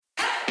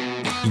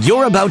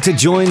You're about to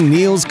join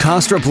Niels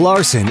Kostrup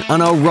Larsen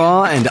on a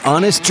raw and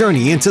honest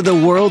journey into the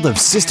world of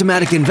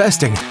systematic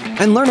investing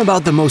and learn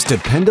about the most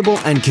dependable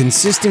and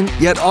consistent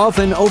yet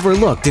often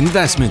overlooked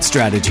investment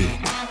strategy.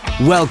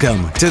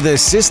 Welcome to the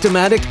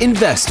Systematic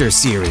Investor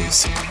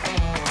Series.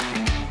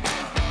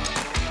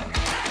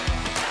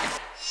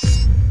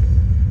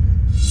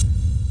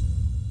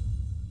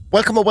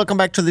 Welcome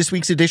back to this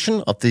week's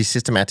edition of the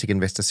Systematic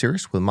Investor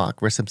Series with Mark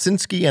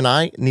Rzepczynski and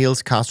I,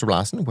 Niels Kostrup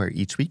Larsen, where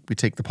each week we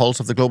take the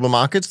pulse of the global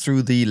markets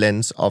through the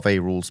lens of a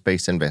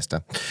rules-based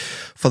investor.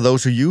 For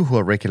those of you who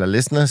are regular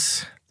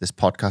listeners, this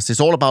podcast is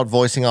all about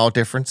voicing our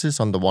differences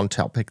on the one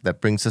topic that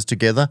brings us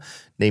together,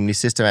 namely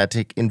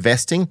systematic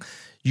investing,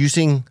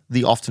 using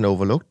the often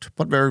overlooked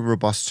but very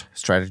robust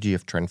strategy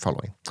of trend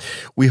following.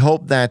 We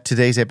hope that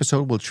today's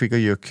episode will trigger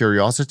your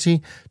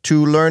curiosity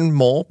to learn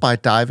more by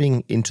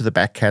diving into the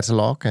back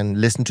catalog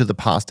and listen to the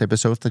past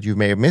episodes that you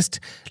may have missed,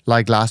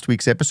 like last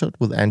week's episode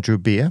with Andrew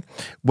Beer,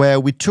 where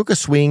we took a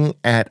swing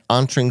at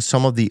answering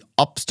some of the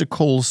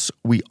obstacles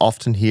we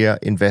often hear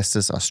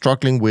investors are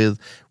struggling with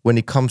when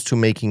it comes to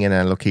making an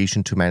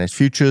allocation to managed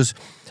futures.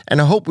 And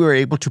I hope we were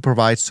able to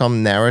provide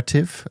some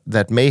narrative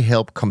that may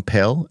help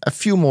compel a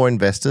few more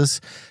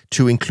investors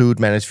to include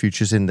managed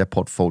futures in their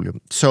portfolio.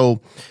 So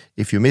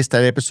if you missed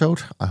that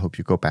episode, I hope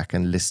you go back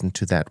and listen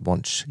to that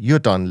once you're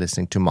done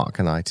listening to Mark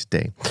and I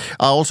today.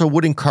 I also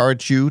would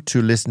encourage you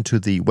to listen to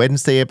the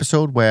Wednesday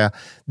episode, where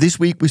this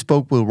week we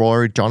spoke with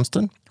Rory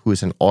Johnston, who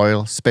is an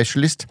oil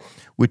specialist,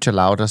 which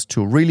allowed us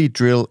to really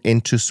drill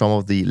into some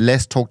of the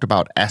less talked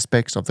about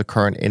aspects of the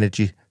current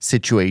energy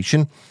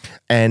situation.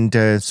 And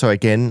so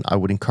again, I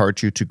would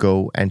encourage you to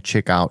go and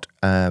check out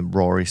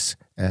Rory's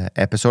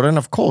episode. And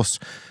of course,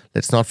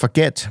 let's not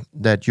forget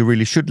that you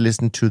really should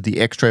listen to the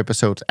extra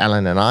episodes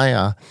Alan and I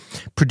are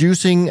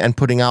producing and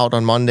putting out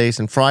on Mondays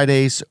and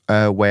Fridays,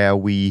 where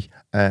we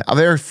are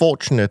very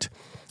fortunate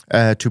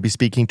to be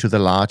speaking to the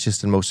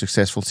largest and most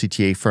successful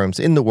CTA firms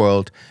in the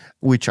world,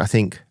 which I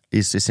think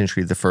is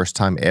essentially the first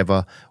time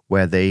ever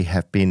where they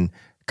have been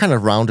kind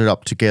of rounded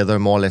up together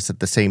more or less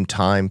at the same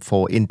time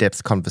for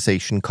in-depth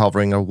conversation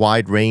covering a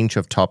wide range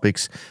of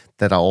topics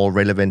that are all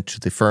relevant to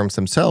the firms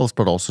themselves,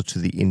 but also to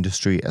the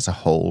industry as a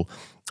whole.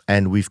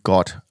 And we've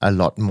got a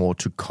lot more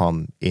to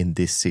come in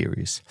this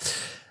series.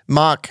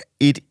 Mark,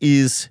 it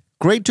is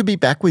great to be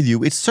back with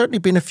you. It's certainly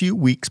been a few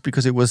weeks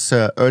because it was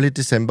early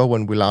December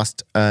when we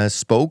last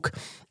spoke.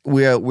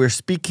 We're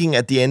speaking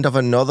at the end of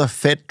another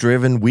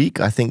Fed-driven week,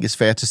 I think is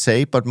fair to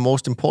say. But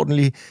most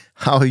importantly,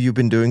 how have you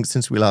been doing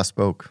since we last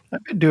spoke?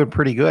 I've been doing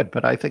pretty good,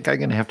 but I think I'm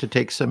going to have to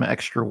take some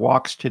extra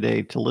walks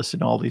today to listen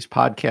to all these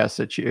podcasts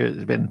that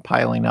you've been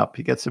piling up.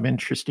 You get some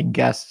interesting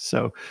guests.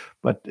 So,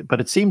 but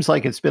it seems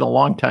like it's been a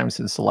long time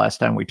since the last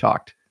time we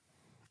talked.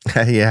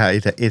 Yeah,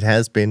 it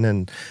has been,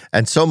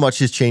 and so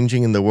much is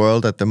changing in the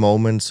world at the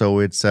moment, so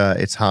it's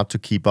hard to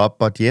keep up.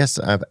 But yes,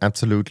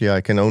 absolutely, I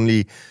can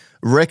only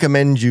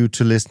recommend you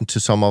to listen to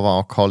some of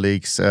our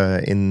colleagues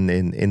in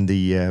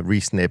the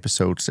recent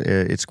episodes.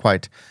 It's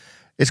quite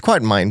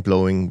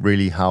mind-blowing,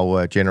 really,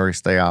 how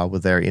generous they are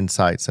with their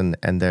insights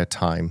and their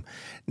time.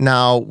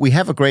 Now, we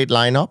have a great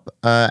lineup.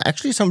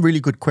 Actually, some really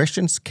good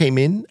questions came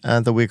in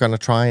that we're going to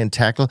try and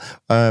tackle.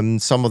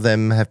 Some of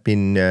them have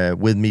been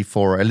with me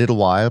for a little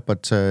while,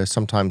 but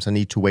sometimes I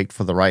need to wait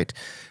for the right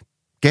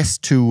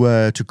guest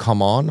to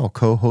come on, or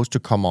co-host to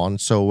come on.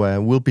 So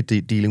we'll be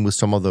dealing with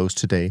some of those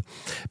today.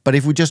 But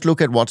if we just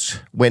look at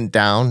what went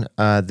down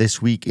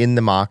this week in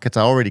the markets,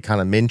 I already kind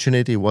of mentioned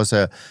it. It was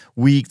a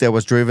week that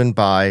was driven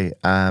by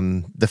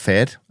the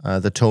Fed.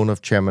 The tone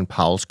of Chairman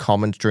Powell's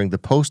comments during the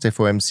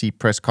post-FOMC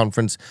press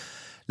conference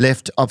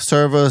left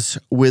observers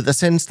with a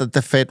sense that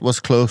the Fed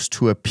was close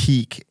to a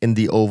peak in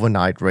the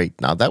overnight rate.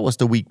 Now, that was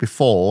the week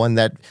before, and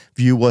that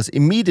view was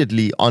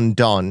immediately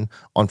undone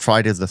on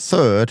Friday the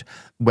 3rd,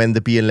 when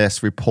the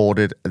BLS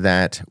reported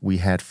that we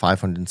had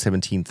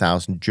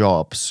 517,000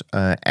 jobs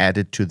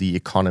added to the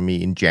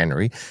economy in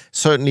January.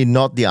 Certainly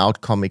not the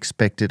outcome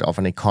expected of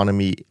an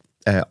economy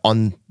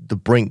on the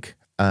brink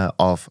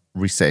of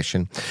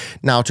recession.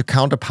 Now, to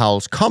counter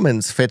Powell's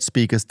comments, Fed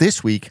speakers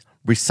this week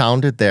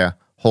resounded their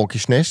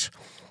hawkishness.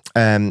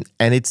 And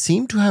it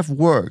seemed to have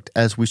worked,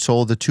 as we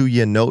saw the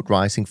 2-year note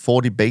rising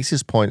 40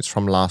 basis points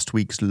from last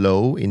week's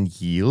low in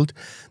yield.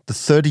 The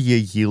 30-year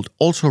yield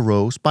also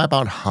rose by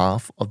about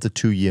half of the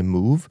 2-year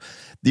move.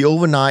 The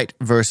overnight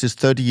versus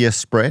 30-year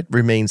spread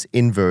remains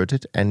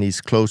inverted and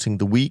is closing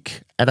the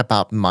week at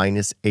about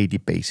minus 80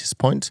 basis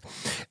points.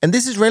 And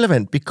this is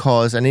relevant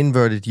because an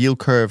inverted yield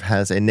curve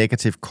has a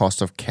negative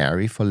cost of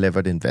carry for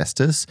levered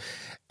investors.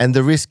 And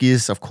the risk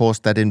is, of course,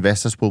 that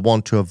investors will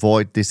want to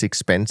avoid this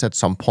expense at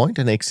some point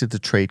and exit the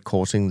trade,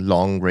 causing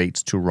long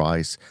rates to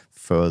rise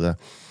further.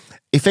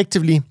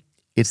 Effectively,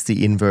 it's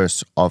the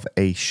inverse of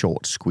a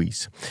short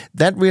squeeze.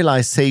 That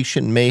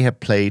realization may have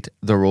played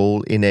the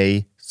role in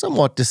a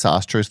somewhat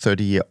disastrous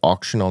 30-year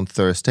auction on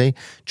Thursday.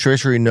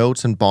 Treasury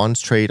notes and bonds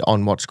trade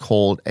on what's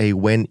called a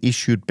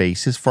when-issued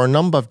basis for a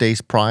number of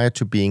days prior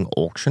to being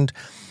auctioned.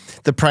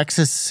 The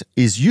practice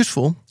is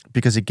useful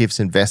because it gives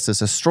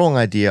investors a strong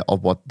idea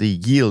of what the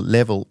yield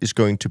level is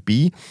going to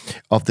be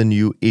of the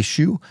new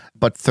issue.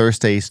 But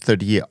Thursday's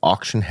 30-year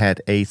auction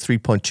had a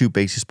 3.2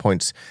 basis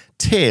points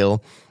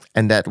tail,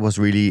 and that was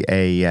really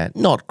a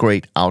not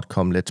great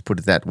outcome, let's put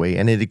it that way.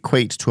 And it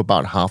equates to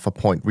about half a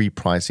point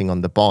repricing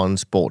on the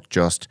bonds bought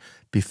just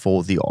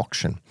before the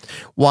auction.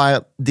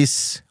 While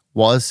this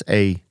was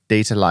a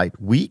data light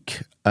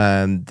week,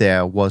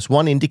 there was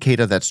one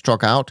indicator that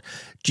struck out.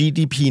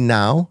 GDP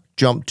now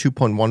jumped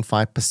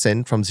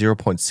 2.15% from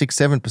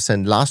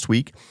 0.67% last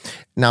week.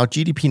 Now,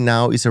 GDP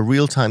Now is a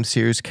real-time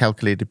series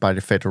calculated by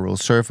the Federal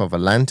Reserve of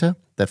Atlanta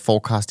that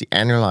forecasts the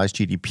annualized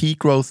GDP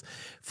growth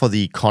for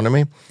the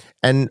economy.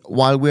 And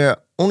while we're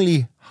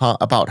only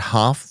about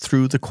half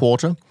through the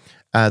quarter,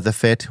 the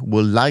Fed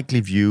will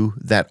likely view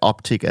that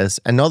uptick as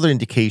another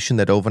indication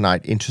that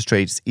overnight interest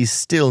rates is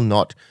still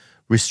not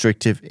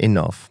restrictive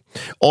enough.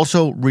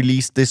 Also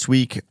released this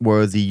week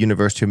were the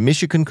University of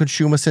Michigan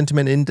Consumer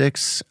Sentiment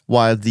Index.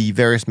 While the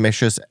various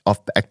measures of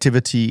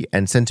activity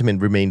and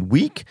sentiment remain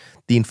weak,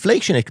 the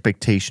inflation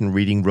expectation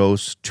reading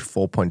rose to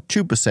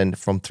 4.2%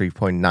 from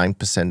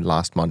 3.9%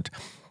 last month.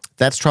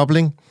 That's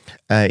troubling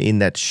in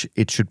that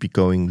it should be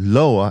going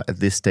lower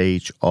at this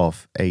stage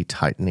of a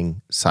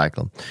tightening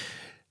cycle.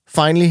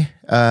 Finally,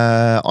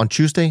 on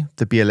Tuesday,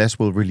 the BLS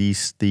will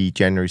release the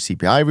January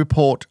CPI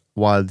report,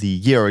 while the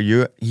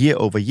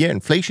year-over-year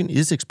inflation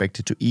is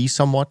expected to ease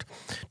somewhat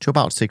to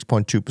about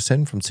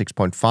 6.2% from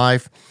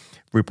 6.5%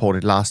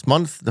 reported last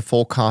month. The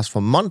forecast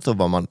for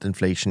month-over-month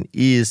inflation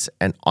is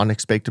an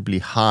unexpectedly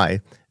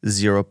high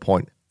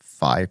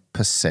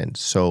 0.5%.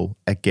 So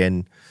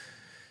again,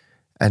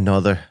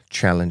 another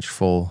challenge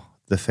for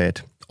the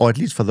Fed, or at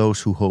least for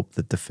those who hope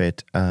that the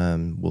Fed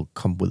will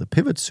come with a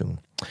pivot soon.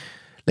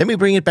 Let me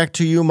bring it back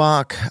to you,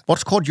 Mark.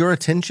 What's caught your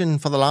attention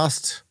for the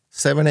last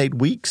 7-8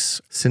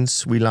 weeks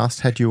since we last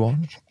had you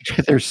on?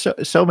 There's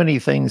so many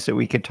things that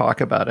we could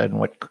talk about and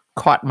what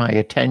caught my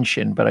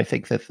attention, but I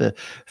think that the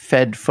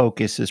Fed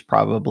focus is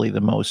probably the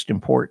most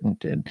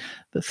important. And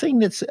the thing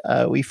that's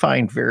we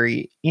find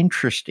very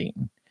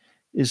interesting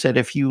is that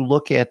if you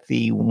look at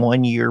the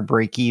 1-year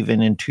break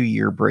even and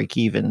 2-year break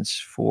evens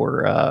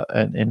for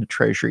in the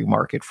treasury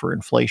market for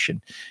inflation,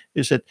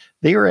 is that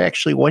they were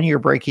actually 1-year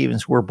break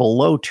evens were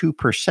below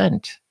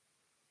 2%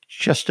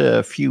 just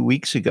a few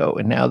weeks ago,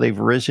 and now they've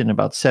risen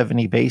about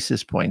 70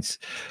 basis points.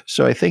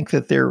 So I think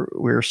that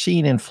we're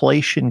seeing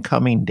inflation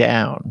coming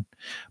down,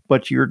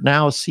 but you're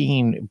now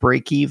seeing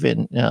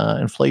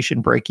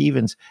inflation break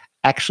evens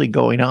actually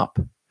going up.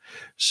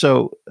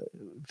 So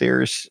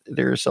there's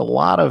a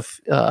lot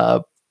of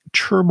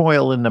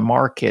turmoil in the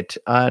market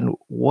on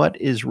what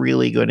is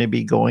really going to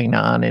be going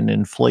on in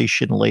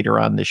inflation later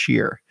on this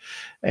year.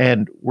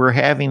 And we're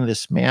having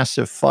this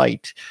massive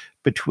fight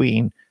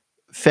between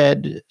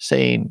Fed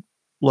saying,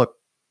 look,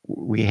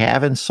 we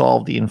haven't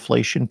solved the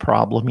inflation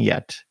problem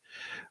yet.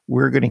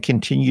 We're going to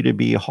continue to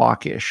be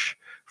hawkish,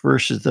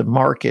 versus the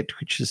market,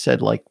 which has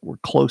said, like, we're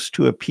close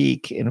to a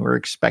peak and we're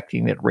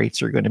expecting that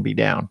rates are going to be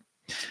down.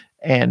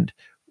 And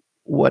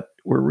what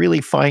we're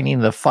really finding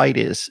the fight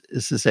is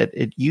that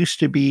it used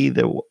to be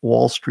the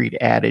Wall Street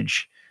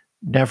adage,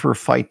 never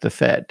fight the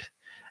Fed.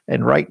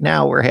 And right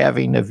now we're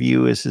having a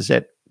view is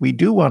that we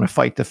do want to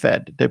fight the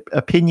Fed. The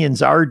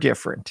opinions are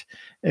different.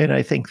 And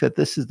I think that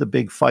this is the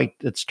big fight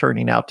that's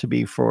turning out to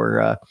be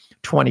for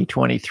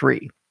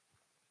 2023.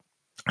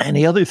 And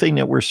the other thing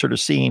that we're sort of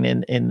seeing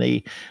in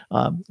the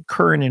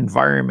current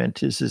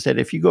environment is that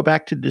if you go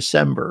back to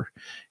December,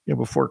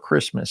 before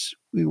Christmas,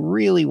 we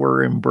really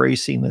were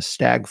embracing the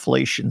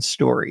stagflation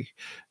story.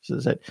 So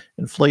that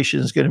inflation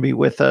is going to be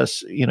with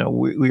us.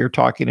 We are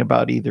talking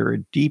about either a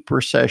deep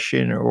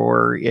recession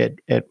or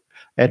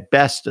at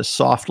best a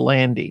soft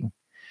landing.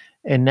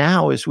 And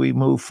now as we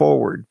move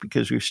forward,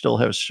 because we still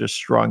have just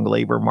strong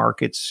labor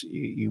markets,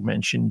 you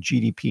mentioned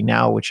GDP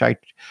Now, which I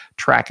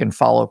track and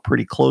follow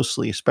pretty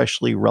closely,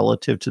 especially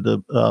relative to the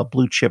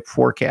blue chip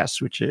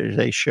forecasts, which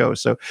they show.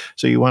 So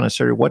you want to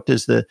sort of, what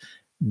does the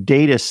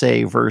data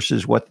say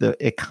versus what the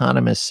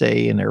economists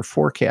say in their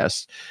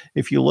forecasts?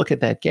 If you look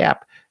at that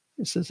gap,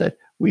 it says that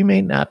we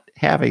may not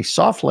have a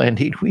soft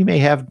landing, we may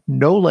have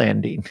no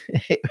landing.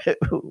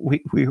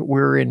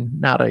 We're in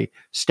not a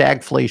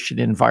stagflation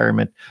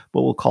environment,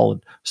 but we'll call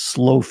it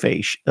slow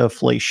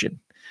inflation.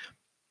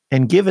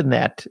 And given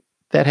that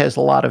has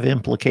a lot of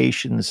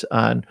implications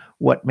on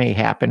what may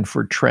happen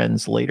for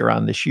trends later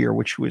on this year,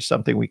 which was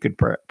something we could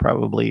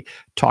probably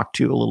talk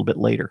to a little bit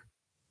later.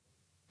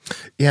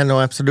 Yeah,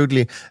 no,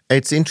 absolutely.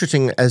 It's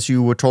interesting, as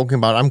you were talking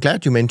about, I'm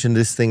glad you mentioned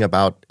this thing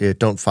about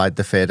don't fight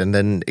the Fed, and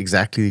then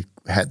exactly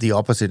the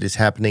opposite is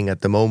happening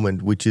at the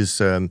moment, which is,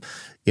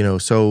 it's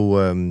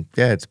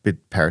a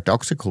bit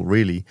paradoxical,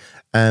 really.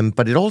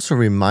 But it also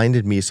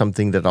reminded me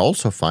something that I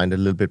also find a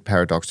little bit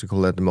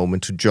paradoxical at the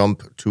moment, to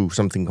jump to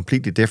something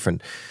completely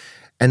different.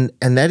 And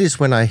that is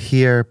when I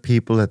hear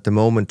people at the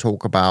moment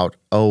talk about,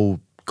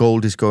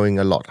 gold is going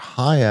a lot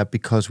higher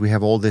because we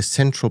have all this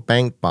central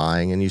bank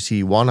buying, and you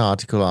see one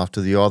article after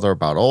the other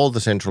about all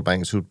the central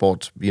banks who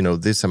bought,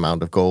 this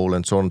amount of gold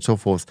and so on and so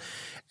forth.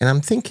 And I'm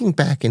thinking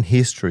back in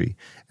history,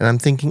 and I'm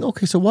thinking,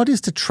 okay, so what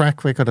is the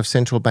track record of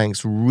central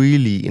banks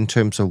really in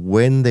terms of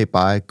when they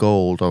buy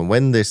gold or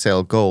when they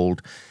sell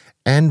gold?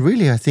 And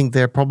really, I think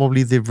they're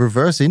probably the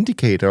reverse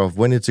indicator of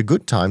when it's a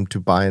good time to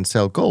buy and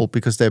sell gold,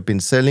 because they've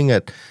been selling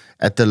at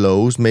the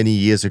lows many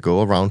years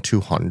ago, around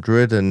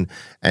 200, and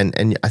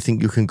I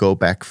think you can go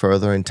back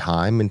further in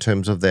time in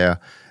terms of their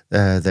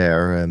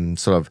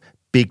sort of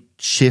big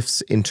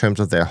shifts in terms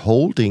of their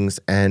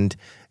holdings, and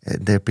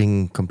they're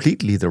being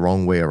completely the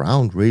wrong way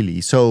around,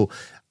 really. So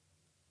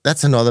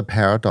that's another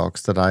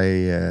paradox that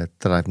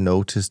I've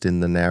noticed in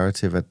the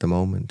narrative at the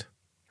moment.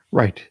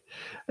 Right.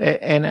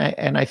 And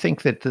I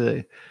think that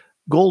the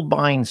gold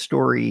buying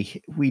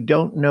story, we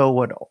don't know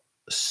what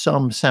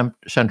some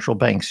central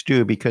banks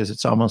do because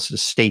it's almost a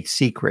state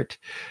secret.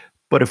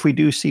 But if we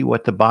do see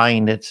what the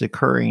buying that's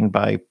occurring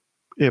by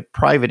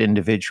private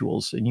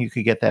individuals, and you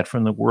could get that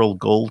from the World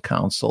Gold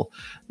Council,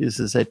 is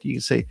that you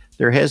say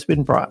there has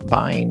been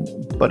buying,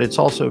 but it's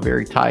also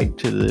very tied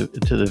to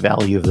the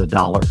value of the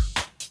dollar.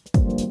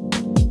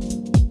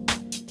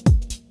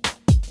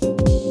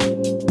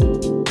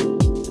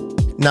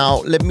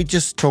 Now, let me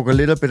just talk a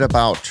little bit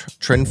about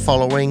trend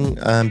following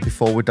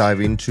before we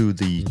dive into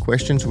the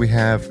questions we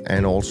have,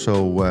 and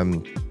also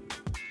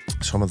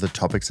some of the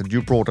topics that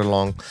you brought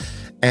along.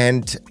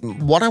 And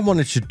what I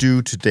wanted to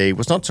do today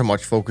was not so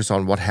much focus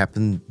on what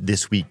happened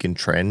this week in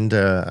trend.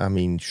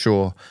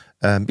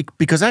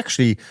 Because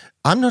actually,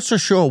 I'm not so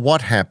sure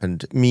what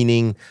happened,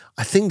 meaning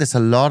I think there's a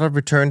lot of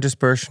return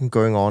dispersion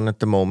going on at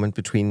the moment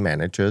between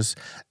managers.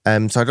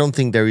 So I don't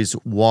think there is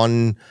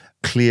one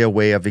clear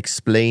way of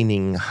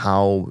explaining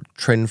how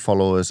trend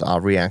followers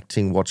are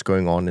reacting, what's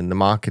going on in the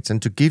markets.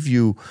 And to give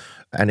you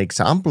an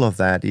example of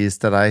that is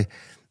that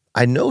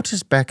I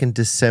noticed back in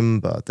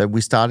December that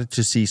we started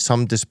to see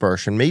some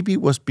dispersion. Maybe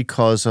it was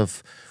because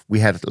we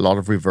had a lot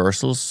of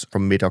reversals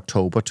from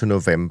mid-October to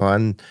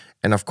November.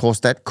 And of course,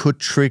 that could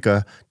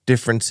trigger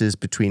differences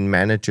between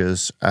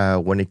managers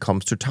when it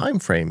comes to time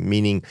frame,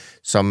 meaning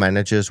some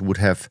managers would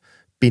have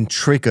been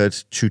triggered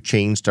to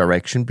change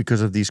direction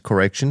because of these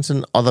corrections,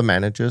 and other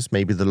managers,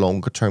 maybe the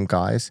longer term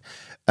guys,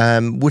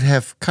 would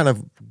have kind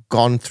of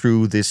gone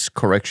through this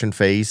correction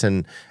phase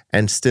and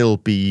still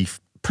be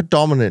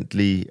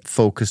predominantly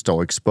focused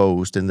or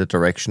exposed in the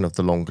direction of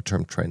the longer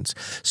term trends.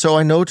 So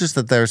I noticed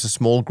that there's a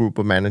small group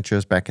of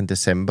managers back in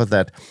December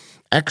that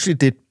actually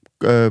did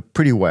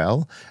pretty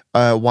well,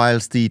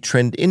 whilst the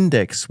trend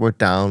index were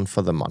down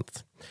for the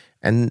month.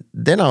 And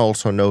then I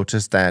also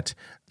noticed that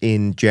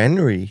in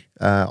January,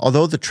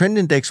 although the trend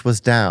index was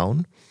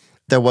down,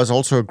 there was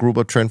also a group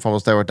of trend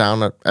followers that were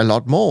down a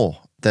lot more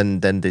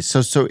than this.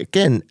 So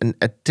again,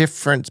 a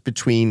difference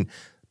between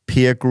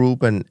peer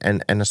group and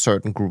a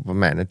certain group of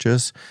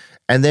managers.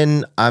 And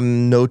then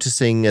I'm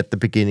noticing at the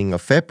beginning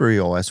of February,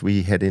 or as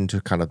we head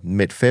into kind of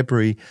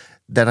mid-February,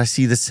 that I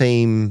see the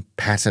same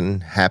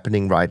pattern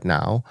happening right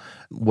now,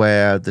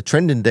 where the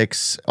trend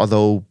index,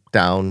 although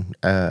down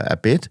a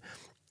bit,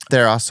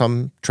 there are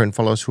some trend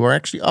followers who are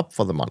actually up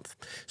for the month.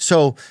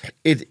 So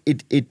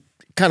it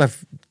kind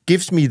of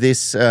gives me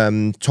this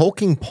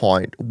talking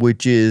point,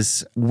 which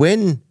is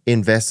when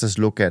investors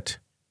look at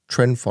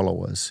trend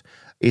followers,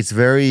 it's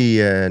very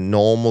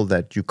normal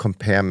that you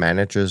compare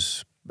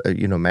managers,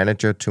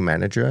 manager to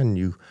manager, and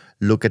you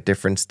look at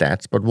different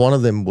stats. But one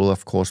of them will,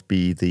 of course,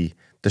 be the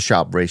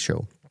Sharpe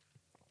ratio.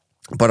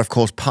 But of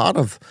course, part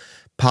of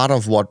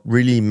what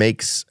really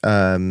makes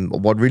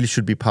what really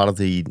should be part of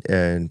the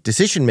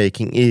decision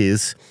making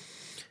is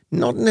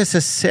not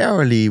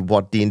necessarily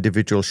what the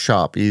individual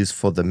Sharpe is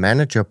for the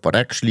manager, but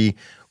actually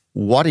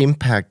what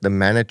impact the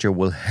manager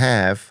will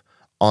have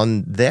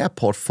on their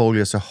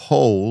portfolio as a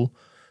whole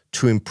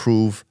to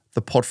improve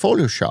the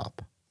portfolio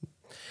Sharpe.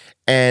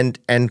 And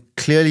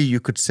clearly you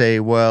could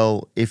say,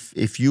 well,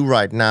 if you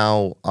right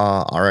now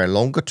are a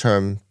longer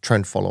term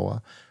trend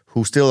follower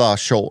who still are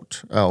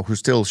short,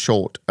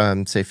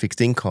 say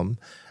fixed income,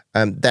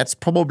 that's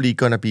probably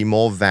going to be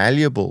more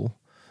valuable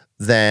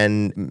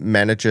than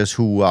managers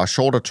who are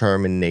shorter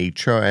term in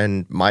nature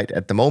and might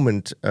at the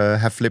moment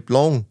have flipped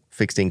long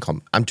fixed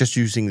income. I'm just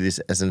using this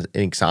as an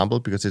example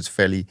because it's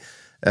fairly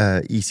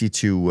easy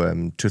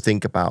to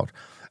think about.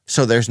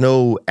 So there's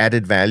no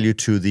added value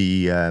to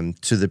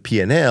the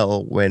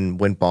P&L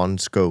when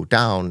bonds go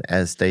down,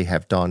 as they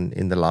have done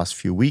in the last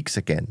few weeks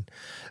again.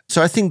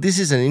 So I think this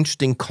is an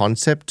interesting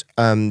concept,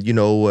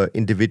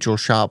 individual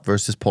Sharpe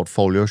versus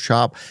portfolio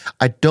Sharpe.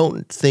 I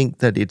don't think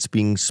that it's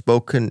being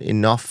spoken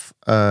enough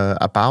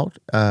about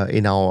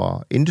in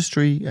our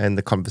industry and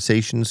the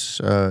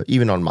conversations,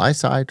 even on my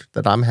side,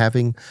 that I'm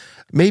having.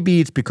 Maybe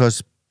it's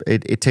because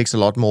it takes a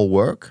lot more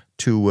work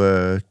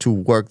to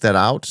work that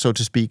out, so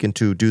to speak, and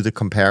to do the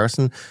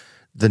comparison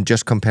than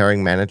just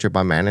comparing manager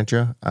by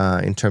manager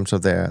in terms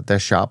of their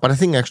Sharpe. But I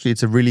think actually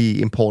it's a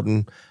really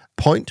important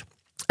point.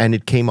 And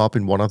it came up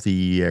in one of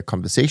the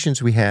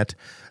conversations we had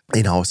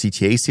in our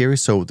CTA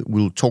series. So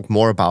we'll talk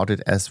more about it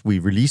as we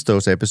release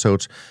those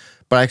episodes.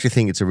 But I actually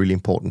think it's a really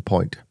important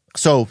point.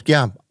 So,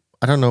 yeah,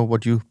 I don't know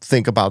what you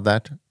think about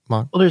that,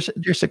 Mark? Well,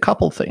 there's a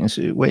couple things.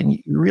 When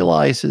you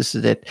realize is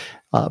that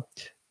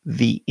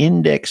the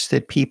index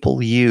that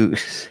people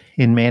use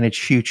in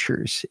managed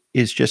futures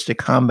is just a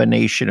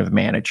combination of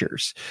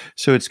managers.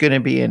 So it's going to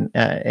be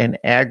an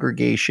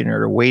aggregation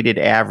or a weighted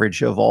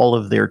average of all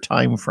of their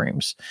time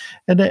frames,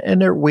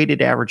 and their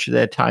weighted average of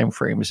that time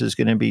frames is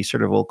going to be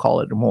sort of, we'll call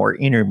it a more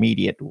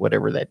intermediate,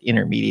 whatever that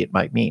intermediate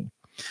might mean.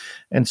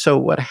 And so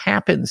what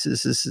happens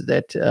is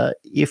that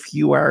if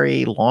you are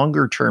a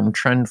longer term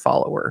trend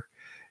follower,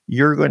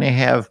 you're going to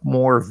have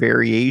more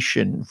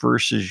variation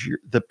versus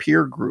the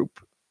peer group,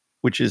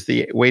 which is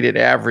the weighted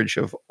average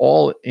of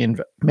all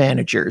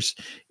managers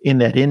in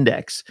that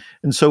index.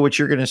 And so what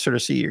you're going to sort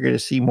of see, you're going to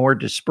see more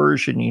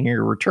dispersion in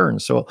your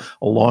returns. So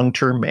a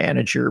long-term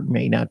manager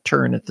may not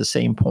turn at the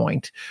same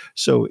point.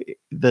 So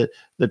the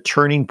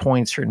turning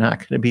points are not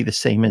going to be the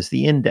same as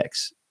the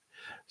index.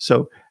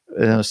 So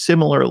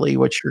similarly,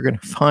 what you're going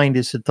to find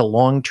is that the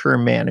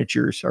long-term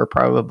managers are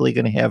probably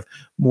going to have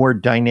more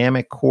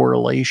dynamic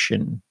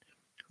correlation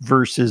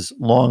versus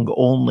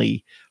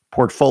long-only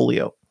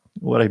portfolio.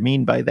 What I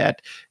mean by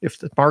that, if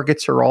the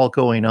markets are all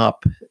going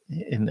up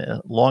in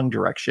the long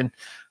direction,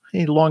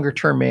 a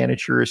longer-term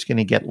manager is going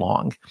to get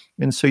long.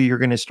 And so you're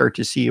going to start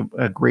to see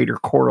a greater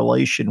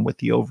correlation with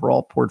the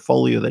overall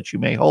portfolio that you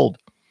may hold.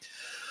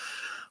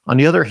 On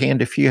the other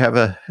hand, if you have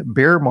a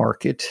bear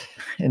market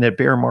and a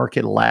bear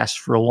market lasts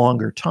for a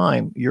longer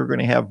time, you're going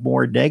to have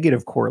more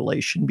negative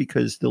correlation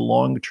because the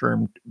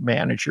long-term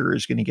manager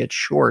is going to get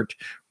short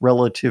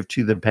relative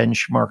to the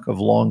benchmark of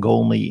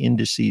long-only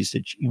indices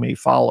that you may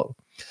follow.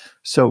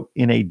 So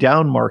in a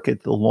down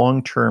market, the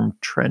long-term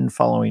trend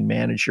following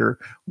manager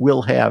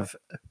will have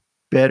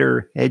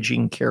better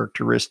hedging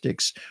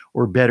characteristics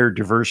or better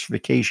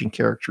diversification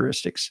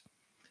characteristics.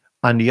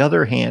 On the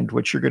other hand,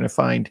 what you're going to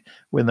find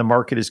when the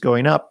market is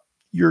going up,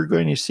 you're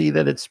going to see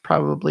that it's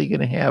probably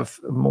going to have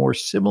more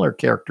similar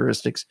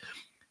characteristics,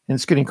 and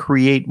it's going to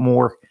create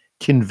more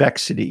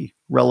convexity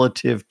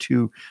relative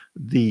to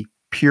the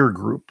peer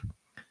group.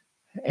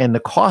 And the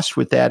cost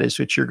with that is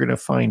what you're going to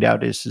find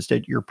out is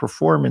that your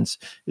performance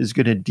is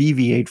going to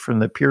deviate from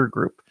the peer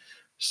group.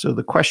 So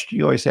the question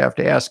you always have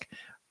to ask,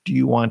 do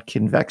you want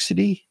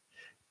convexity?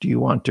 Do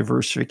you want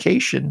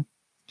diversification?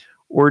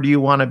 Or do you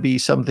want to be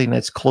something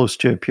that's close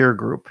to a peer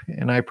group?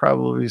 And I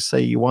probably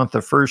say you want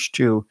the first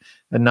two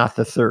and not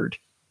the third.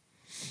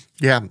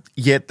 Yeah,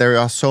 yet there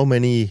are so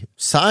many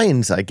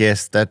signs, I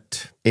guess,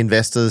 that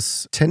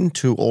investors tend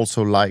to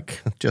also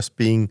like just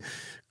being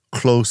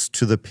close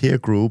to the peer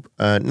group,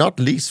 not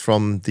least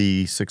from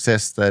the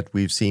success that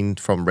we've seen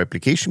from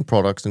replication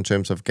products in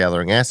terms of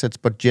gathering assets.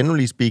 But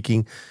generally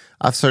speaking,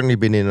 I've certainly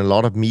been in a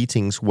lot of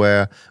meetings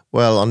where,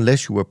 well,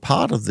 unless you were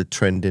part of the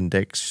trend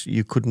index,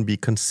 you couldn't be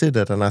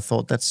considered. And I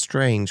thought, that's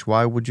strange.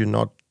 Why would you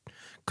not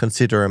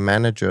consider a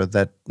manager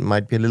that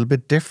might be a little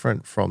bit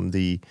different from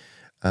the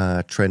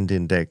trend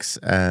index?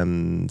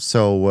 It's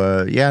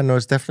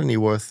definitely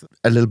worth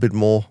a little bit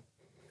more.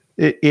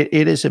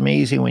 It is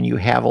amazing when you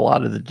have a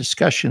lot of the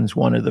discussions.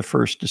 One of the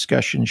first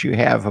discussions you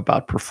have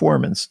about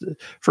performance,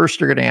 first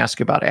they're going to ask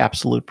about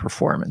absolute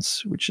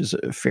performance, which is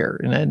fair.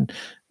 And then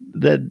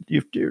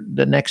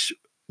the next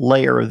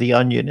layer of the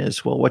onion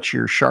is, well, what's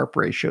your Sharpe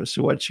ratio?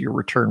 So what's your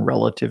return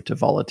relative to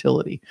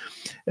volatility?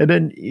 And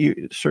then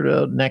you sort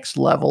of next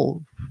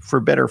level, for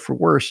better, for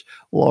worse,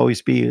 will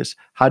always be is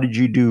how did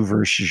you do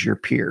versus your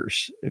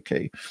peers?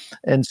 Okay.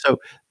 And so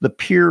the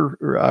peer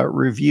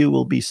review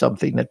will be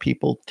something that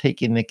people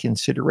take into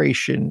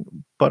consideration,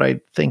 but I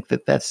think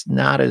that that's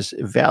not as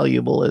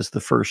valuable as the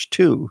first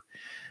two,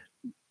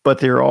 but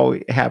there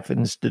always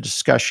happens the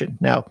discussion.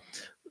 Now,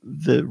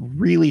 the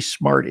really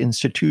smart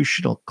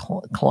institutional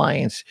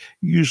clients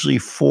usually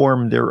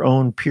form their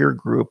own peer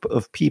group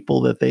of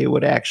people that they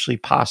would actually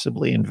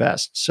possibly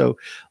invest. So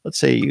let's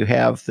say you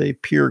have the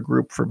peer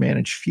group for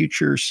managed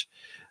futures,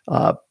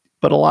 but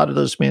a lot of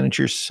those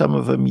managers, some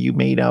of them you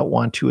may not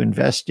want to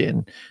invest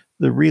in.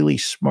 The really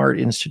smart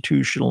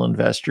institutional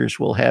investors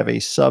will have a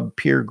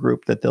sub-peer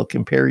group that they'll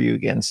compare you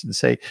against and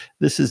say,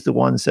 this is the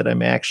ones that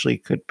I'm actually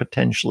could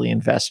potentially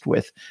invest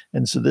with.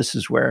 And so this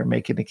is where I'm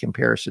making a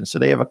comparison. So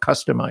they have a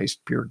customized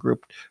peer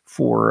group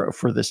for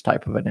this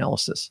type of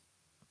analysis.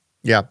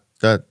 Yeah,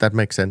 that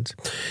makes sense.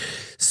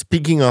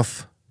 Speaking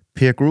of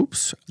peer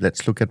groups,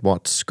 let's look at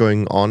what's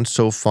going on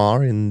so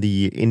far in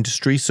the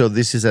industry. So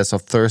this is as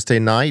of Thursday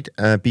night.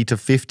 Beta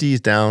 50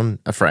 is down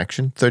a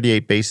fraction,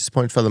 38 basis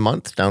points for the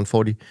month, down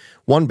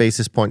 41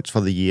 basis points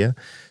for the year.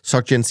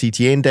 SocGen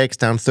CTA index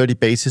down 30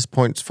 basis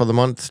points for the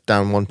month,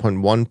 down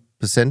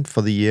 1.1%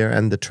 for the year.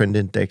 And the trend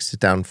index is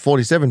down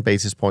 47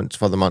 basis points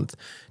for the month,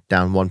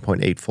 down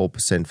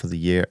 1.84% for the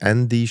year.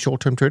 And the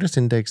short-term traders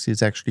index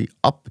is actually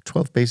up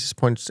 12 basis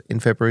points in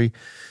February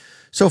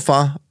so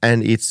far,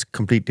 and it's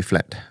completely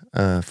flat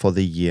for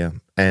the year.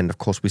 And of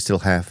course, we still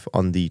have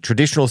on the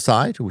traditional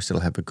side, we still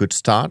have a good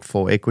start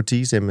for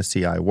equities,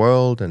 MSCI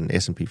World and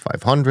S&P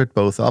 500,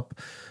 both up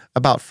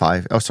about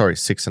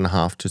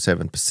 6.5% to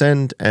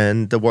 7%.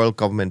 And the World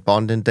Government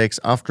Bond Index,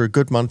 after a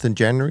good month in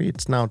January,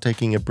 it's now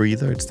taking a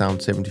breather. It's down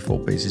 74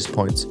 basis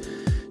points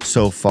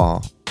so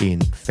far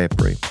in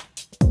February.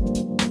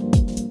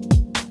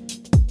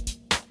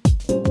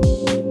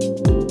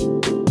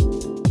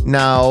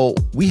 Now,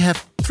 we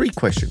have 3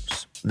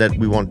 questions that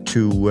we want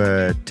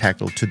to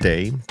tackle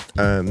today,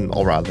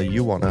 or rather,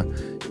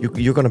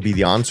 you're gonna be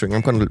the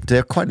answering.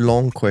 They're quite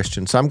long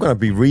questions, so I'm gonna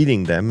be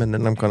reading them, and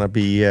then I'm gonna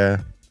be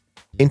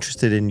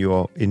interested in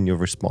your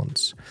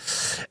response.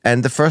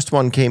 And the first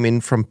one came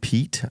in from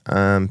Pete.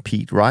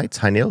 Pete writes,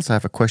 "Hi Niels, I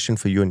have a question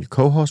for you and your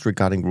co-host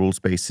regarding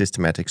rules-based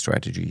systematic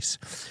strategies.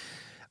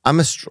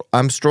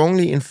 I'm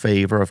strongly in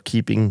favor of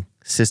keeping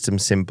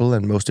systems simple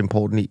and, most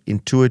importantly,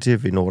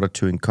 intuitive in order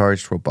to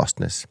encourage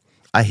robustness.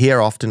 I hear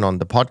often on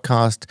the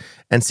podcast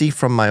and see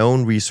from my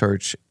own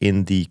research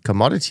in the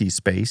commodity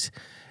space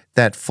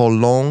that for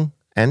long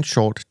and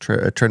short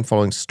trend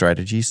following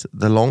strategies,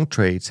 the long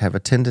trades have a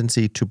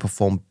tendency to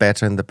perform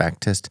better in the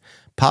backtest,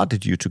 partly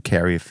due to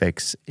carry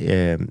effects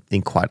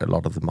in quite a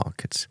lot of the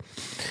markets.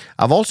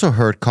 I've also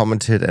heard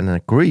commented and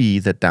agree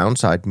that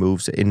downside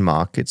moves in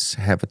markets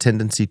have a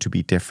tendency to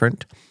be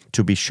different,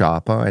 to be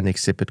sharper, and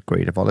exhibit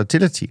greater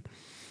volatility.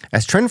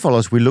 As trend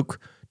followers, we look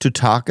to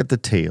target the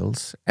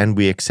tails, and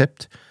we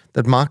accept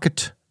that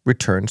market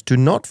returns do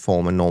not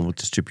form a normal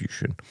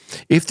distribution.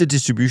 If the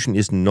distribution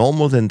is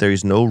normal, then there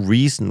is no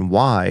reason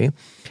why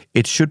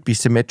it should be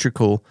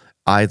symmetrical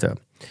either.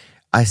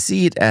 I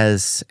see it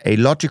as a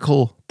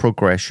logical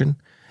progression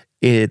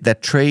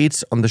that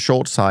trades on the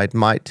short side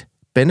might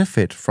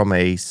benefit from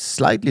a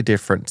slightly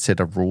different set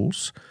of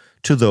rules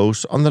to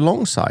those on the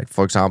long side.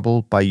 For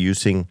example, by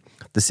using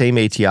the same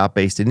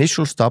ATR-based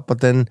initial stop,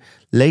 but then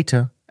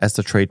later, as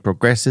the trade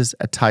progresses,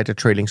 a tighter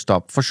trailing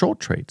stop for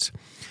short trades.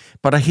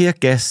 But I hear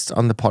guests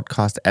on the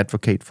podcast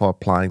advocate for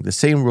applying the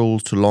same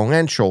rules to long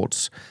and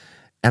shorts,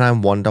 and I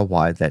wonder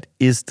why that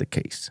is the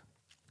case."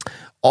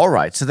 All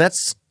right, so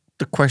that's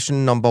the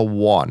question number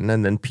 1,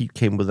 and then Pete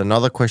came with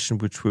another question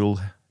which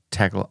we'll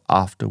tackle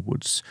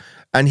afterwards.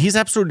 And he's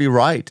absolutely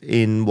right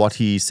in what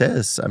he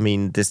says. I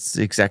mean, this is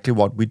exactly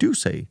what we do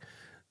say,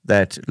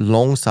 that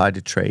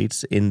long-sided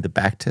trades in the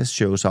backtest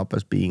shows up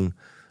as being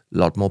a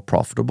lot more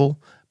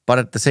profitable. But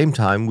at the same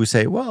time, we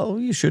say, well,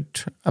 you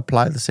should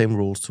apply the same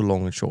rules to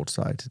long and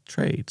short-sided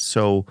trades.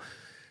 So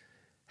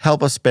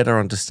help us better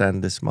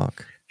understand this,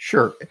 Mark.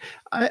 Sure.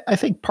 I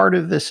think part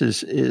of this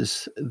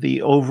is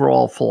the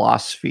overall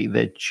philosophy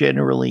that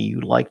generally you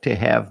like to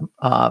have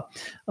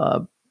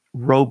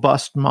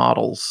robust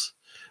models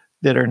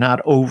that are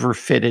not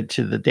overfitted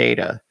to the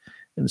data.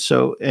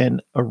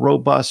 And a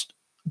robust,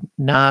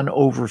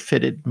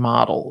 non-overfitted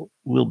model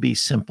will be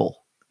simple.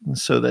 And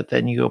so that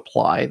then you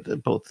apply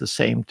both the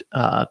same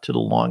to the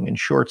long and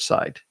short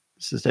side.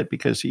 This is that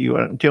because you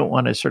don't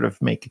want to sort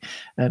of make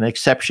an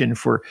exception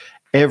for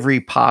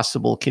every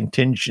possible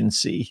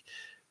contingency.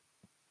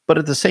 But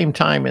at the same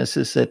time, is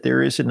that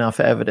there is enough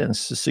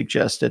evidence to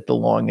suggest that the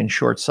long and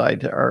short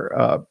side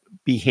are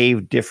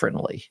behave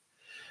differently.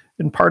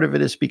 And part of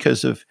it is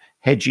because of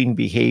hedging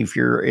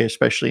behavior,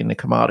 especially in the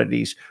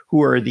commodities.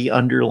 Who are the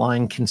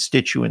underlying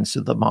constituents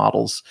of the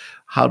models?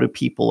 How do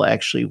people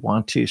actually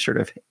want to sort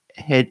of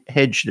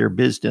hedge their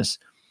business?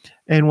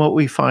 And what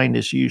we find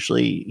is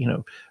usually,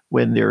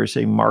 when there is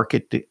a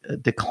market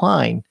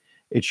decline,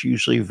 it's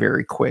usually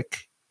very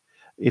quick.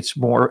 It's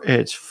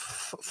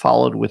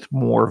followed with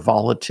more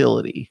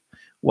volatility.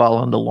 While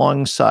on the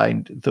long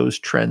side, those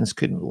trends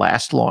can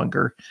last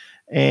longer,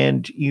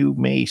 and you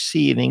may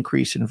see an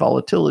increase in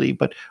volatility,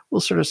 but we'll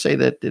sort of say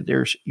that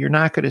you're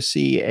not going to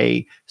see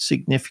a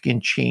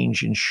significant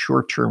change in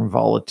short-term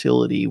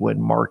volatility when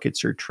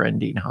markets are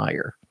trending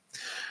higher.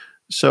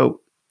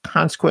 So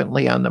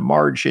consequently, on the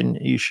margin,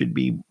 you should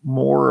be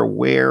more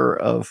aware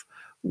of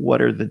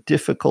what are the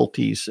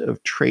difficulties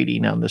of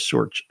trading on the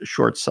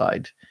short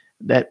side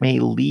that may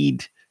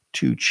lead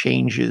to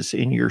changes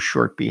in your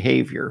short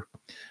behavior.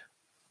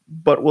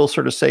 But we'll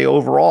sort of say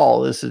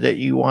overall is that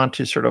you want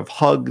to sort of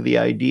hug the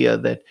idea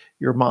that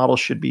your model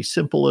should be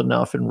simple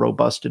enough and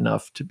robust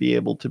enough to be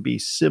able to be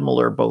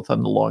similar both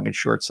on the long and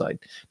short side.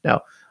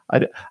 Now, I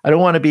don't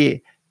want to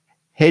be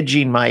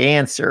hedging my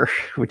answer,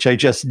 which I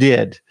just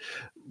did.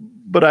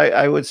 But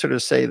I would sort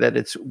of say that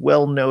it's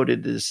well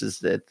noted is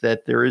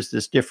that there is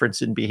this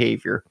difference in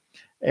behavior.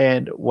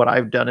 And what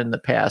I've done in the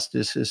past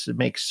is to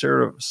make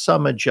sort of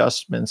some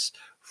adjustments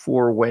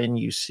for when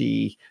you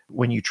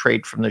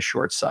trade from the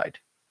short side.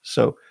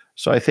 So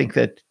I think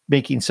that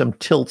making some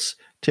tilts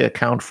to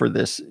account for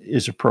this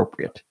is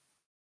appropriate.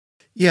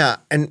 Yeah,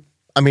 and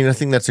I mean, I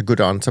think that's a good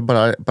answer.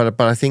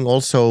 But I think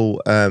also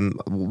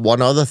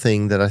one other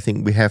thing that I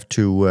think we have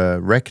to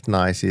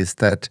recognize is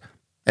that,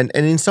 and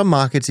in some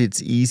markets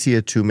it's easier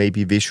to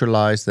maybe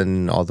visualize than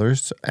in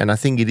others. And I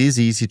think it is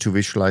easy to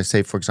visualize,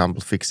 say, for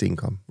example, fixed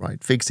income,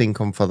 right? Fixed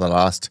income for the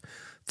last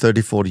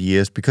 30, 40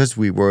 years, because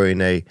we were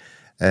in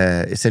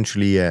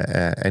essentially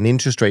an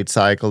interest rate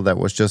cycle that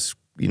was just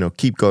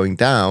keep going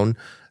down.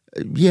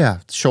 Yeah,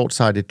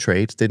 short-sided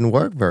trades didn't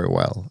work very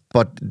well.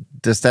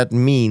 But does that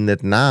mean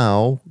that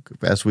now,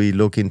 as we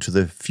look into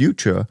the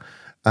future,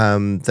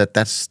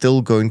 that's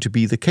still going to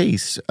be the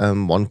case?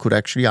 One could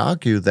actually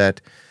argue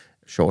that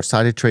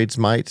short-sided trades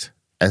might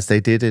as they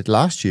did it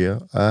last year,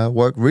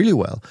 work really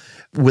well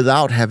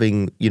without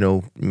having,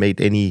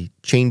 made any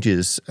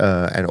changes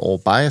and or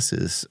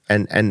biases.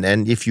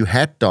 And if you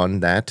had done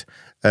that,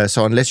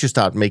 so unless you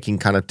start making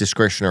kind of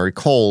discretionary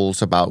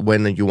calls about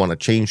when you want to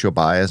change your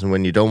bias and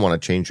when you don't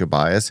want to change your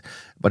bias,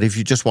 but if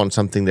you just want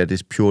something that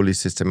is purely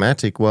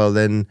systematic, well,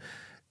 then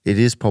it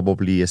is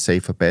probably a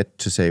safer bet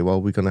to say,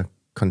 well, we're going to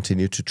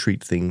continue to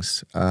treat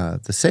things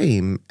the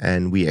same,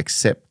 and we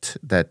accept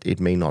that it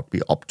may not be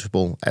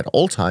optimal at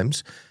all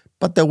times,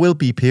 but there will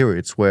be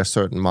periods where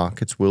certain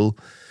markets will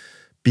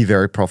be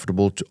very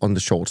profitable on the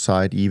short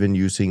side, even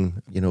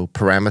using,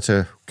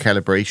 parameter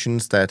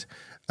calibrations that,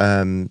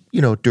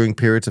 during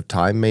periods of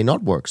time may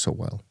not work so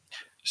well.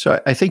 So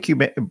I think you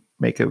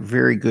make a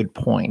very good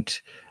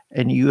point.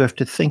 And you have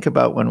to think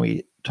about, when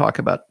we talk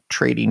about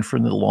trading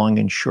from the long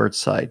and short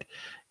side,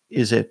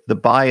 is it the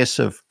bias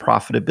of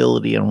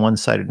profitability on one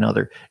side or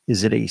another?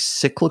 Is it a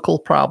cyclical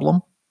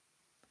problem,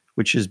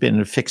 which has been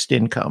a fixed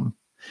income?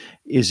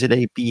 Is it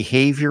a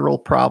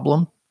behavioral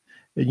problem?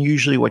 And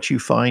usually what you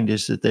find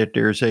is that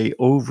there's a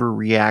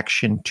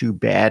overreaction to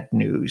bad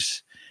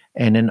news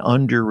and an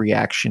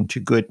underreaction to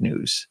good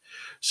news.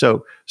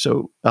 So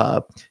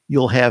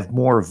you'll have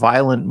more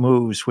violent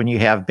moves when you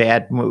have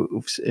bad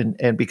moves,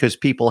 and because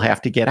people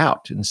have to get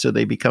out, and so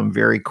they become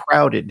very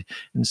crowded.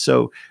 And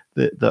so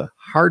the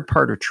hard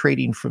part of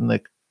trading from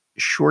the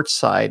short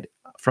side,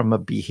 from a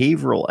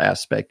behavioral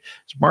aspect,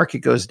 is market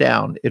goes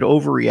down, it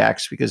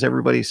overreacts because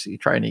everybody's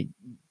trying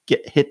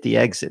to hit the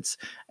exits,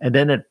 and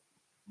then it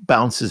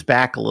bounces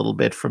back a little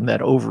bit from that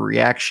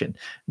overreaction.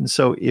 And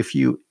so if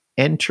you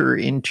enter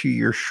into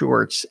your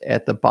shorts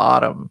at the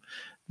bottom,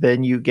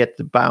 then you get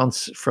the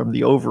bounce from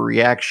the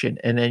overreaction,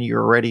 and then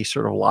you're already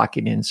sort of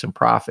locking in some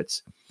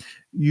profits.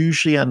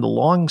 Usually on the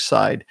long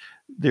side,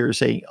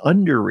 there's a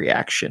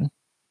underreaction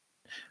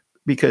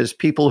because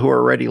people who are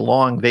already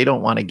long, they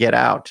don't want to get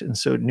out. And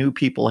so new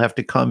people have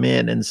to come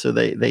in, and so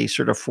they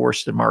sort of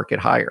force the market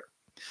higher.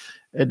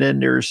 And then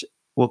there's,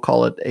 we'll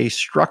call it a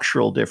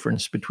structural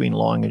difference between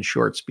long and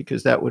shorts,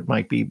 because that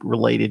might be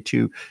related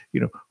to,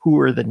 who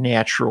are the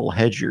natural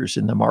hedgers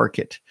in the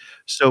market.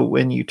 So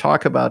when you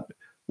talk about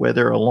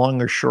whether a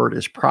long or short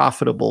is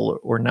profitable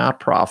or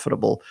not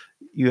profitable,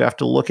 you have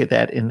to look at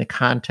that in the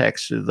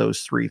context of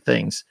those three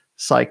things.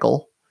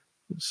 Cycle.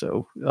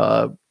 So,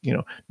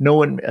 no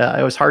one,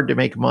 it was hard to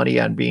make money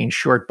on being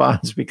short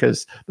bonds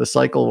because the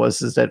cycle is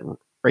that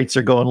rates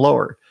are going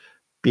lower.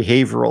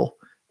 Behavioral,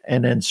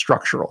 and then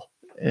structural.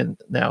 And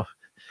now,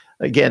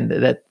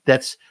 again,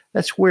 that's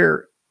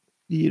where,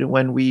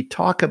 when we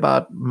talk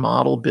about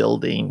model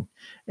building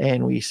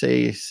and we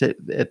say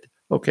that,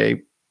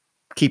 okay,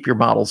 keep your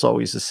models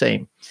always the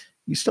same,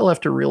 you still have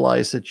to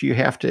realize that you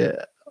have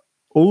to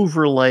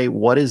overlay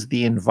what is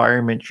the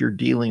environment you're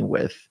dealing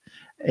with.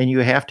 And you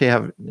have to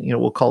have,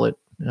 we'll call it,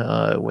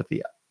 what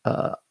the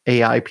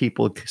AI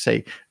people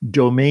say,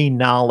 domain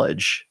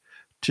knowledge,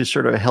 to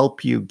sort of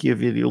help you,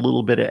 give you a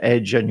little bit of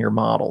edge on your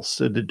models.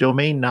 So the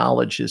domain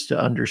knowledge is to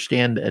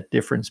understand that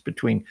difference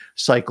between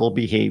cycle,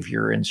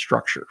 behavior, and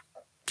structure.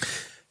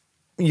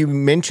 You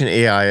mentioned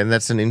AI, and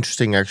that's an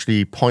interesting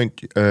actually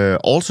point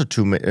also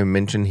to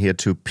mention here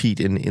to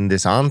Pete in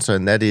this answer,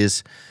 and that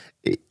is,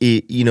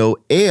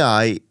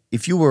 AI,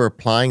 if you were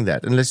applying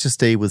that, and let's just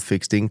stay with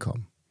fixed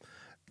income,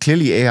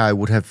 clearly AI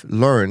would have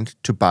learned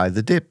to buy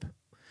the dip.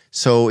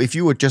 So if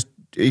you were just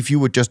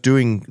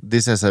doing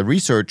this as a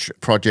research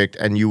project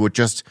and you would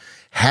just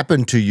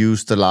happen to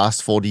use the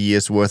last 40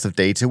 years worth of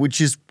data,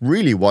 which is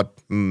really what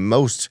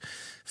most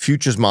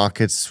futures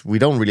markets, we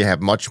don't really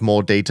have much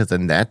more data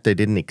than that. They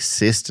didn't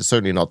exist,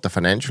 certainly not the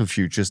financial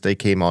futures. They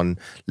came on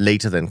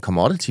later than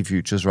commodity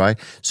futures, right?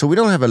 So we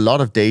don't have a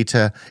lot of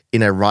data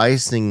in a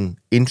rising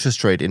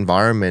interest rate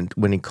environment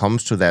when it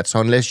comes to that. So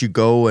unless you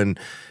go and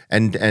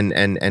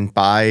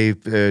buy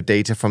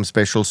data from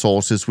special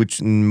sources,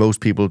 which most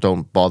people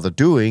don't bother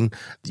doing,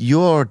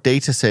 your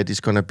data set is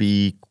going to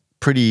be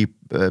pretty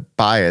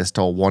biased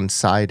or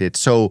one-sided.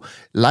 So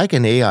like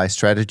an AI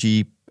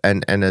strategy,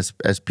 and as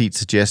Pete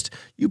suggests,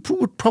 you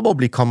would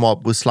probably come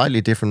up with slightly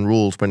different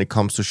rules when it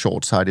comes to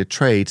short-sided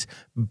trades.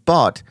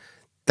 But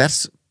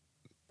that's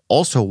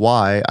also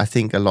why I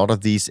think a lot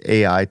of these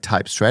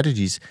AI-type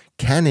strategies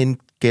can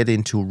get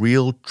into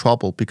real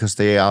trouble, because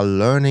they are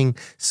learning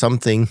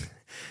something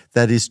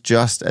that is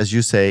just, as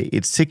you say,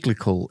 it's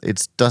cyclical.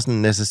 It doesn't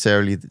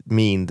necessarily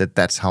mean that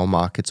that's how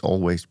markets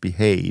always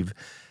behave.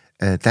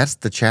 That's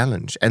the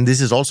challenge. And this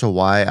is also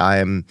why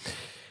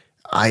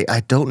I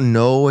don't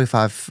know if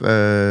I've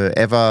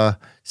ever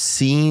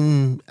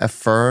seen a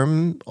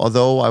firm,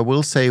 although I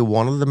will say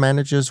one of the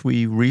managers,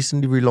 we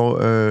recently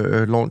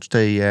launched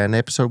an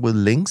episode with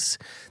Lynx.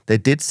 They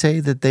did say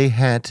that they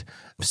had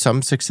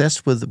some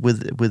success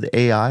with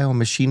AI or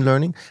machine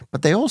learning,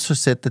 but they also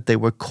said that they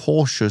were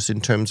cautious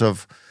in terms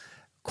of,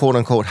 quote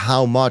unquote,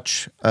 how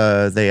much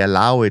they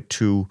allow it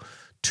to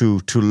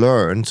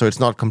learn. So it's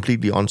not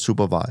completely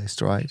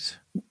unsupervised, right?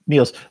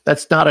 Niels,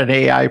 that's not an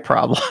AI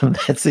problem.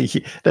 That's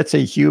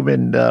a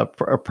human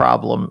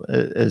problem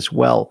as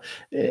well.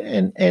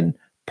 And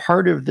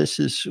part of this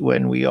is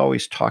when we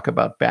always talk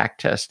about back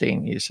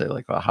testing. You say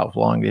like, well, how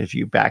long have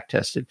you back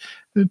tested?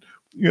 And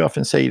you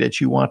often say that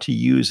you want to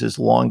use as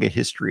long a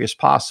history as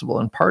possible.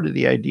 And part of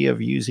the idea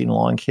of using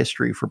long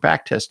history for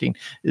back testing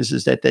is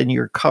that then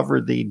you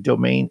cover the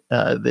domain,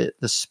 the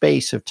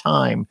space of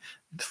time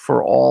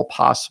for all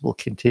possible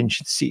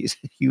contingencies.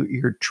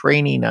 You're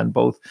training on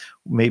both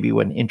maybe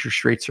when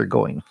interest rates are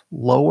going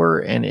lower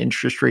and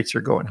interest rates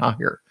are going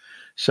higher.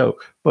 So,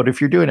 but if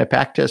you're doing a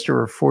back test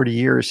over 40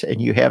 years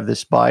and you have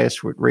this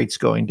bias with rates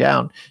going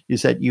down,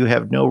 is that you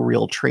have no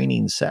real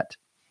training set.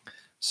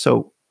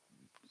 So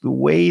the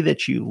way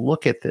that you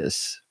look at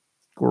this,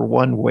 or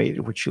one way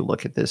in which you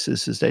look at this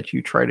is that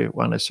you try to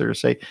want to sort of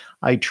say,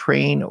 I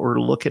train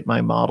or look at my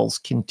models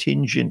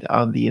contingent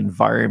on the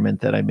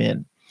environment that I'm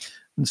in.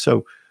 And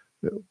so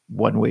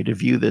one way to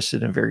view this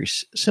in a very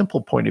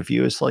simple point of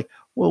view is like,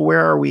 well,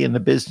 where are we in the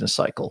business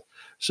cycle?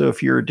 So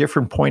if you're a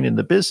different point in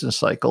the business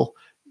cycle,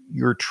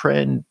 your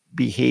trend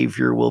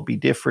behavior will be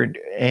different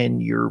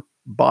and your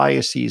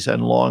biases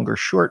on long or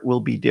short will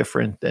be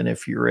different than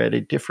if you're at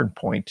a different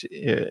point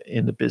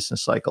in the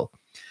business cycle.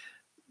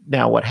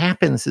 Now, what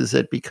happens is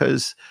that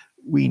because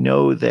we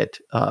know that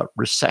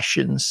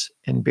recessions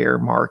and bear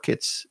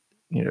markets,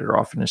 are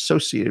often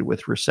associated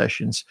with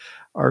recessions,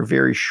 are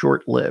very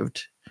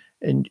short-lived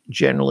and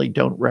generally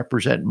don't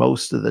represent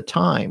most of the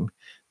time.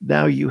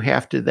 Now you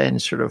have to then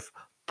sort of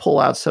pull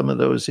out some of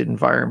those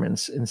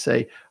environments and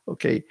say,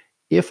 okay,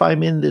 if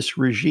I'm in this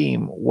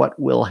regime, what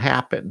will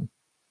happen?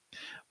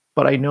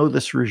 But I know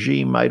this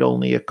regime might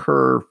only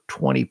occur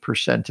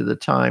 20% of the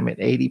time, and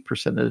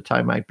 80% of the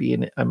time I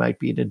might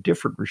be in a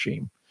different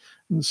regime.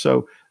 And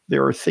so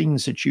there are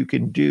things that you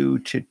can do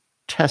to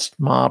test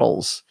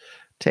models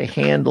to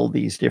handle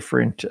these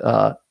different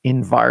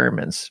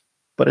environments.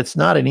 But it's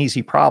not an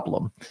easy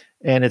problem,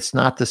 and it's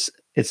not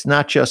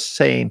just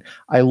saying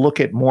I look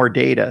at more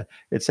data.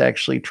 It's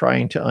actually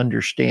trying to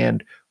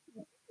understand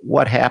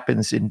what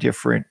happens in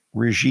different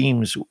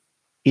regimes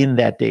in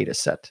that data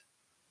set.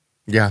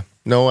 Yeah,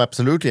 no,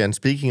 absolutely. And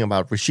speaking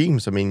about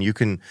regimes, I mean, you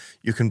can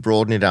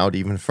broaden it out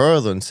even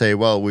further and say,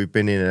 well, we've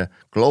been in a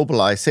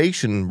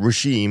globalization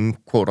regime,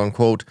 quote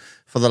unquote,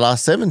 for the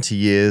last 70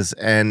 years,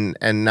 and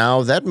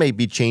now that may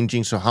be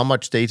changing. So how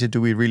much data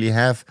do we really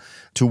have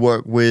to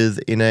work with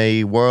in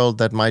a world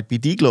that might be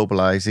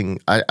deglobalizing?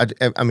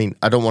 I mean,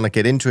 I don't want to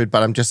get into it,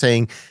 but I'm just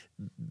saying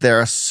there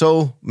are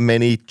so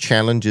many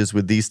challenges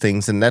with these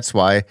things, and that's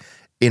why,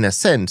 in a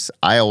sense,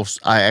 I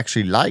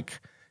actually like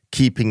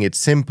keeping it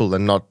simple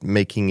and not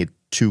making it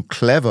too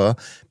clever,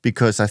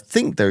 because I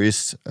think there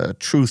is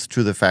truth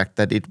to the fact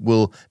that it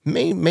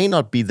may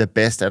not be the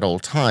best at all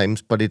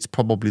times, but it's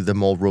probably the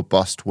more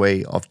robust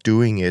way of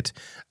doing it.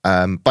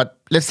 But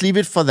let's leave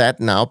it for that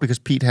now, because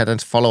Pete had a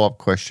follow-up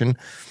question.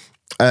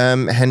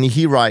 And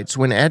he writes,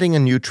 when adding a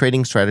new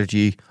trading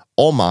strategy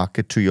or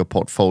market to your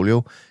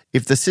portfolio,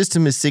 if the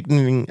system is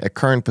signaling a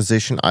current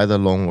position, either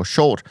long or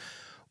short,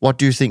 what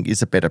do you think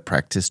is a better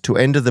practice, to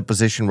enter the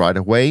position right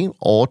away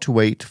or to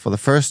wait for the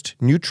first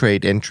new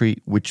trade entry,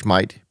 which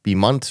might be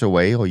months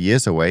away or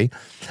years away,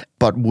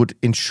 but would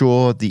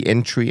ensure the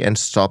entry and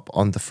stop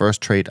on the first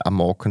trade are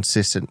more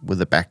consistent with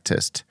the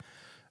backtest?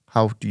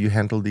 How do you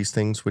handle these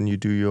things when you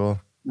do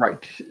your...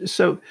 Right.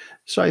 So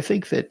I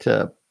think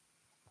that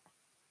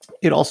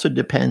it also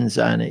depends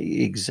on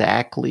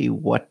exactly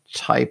what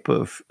type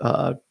of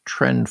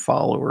trend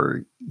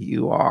follower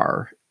you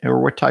are, or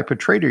what type of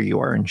trader you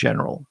are in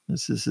general.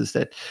 This is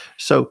that.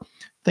 So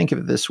think of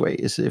it this way: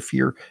 is if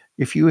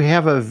you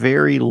have a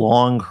very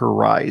long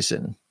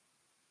horizon,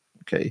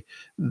 okay,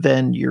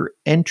 then your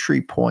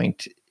entry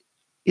point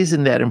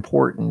isn't that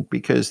important,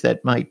 because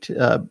that might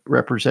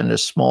represent a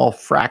small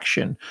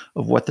fraction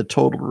of what the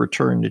total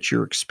return that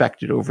you're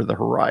expected over the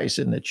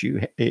horizon that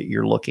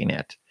you're looking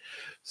at.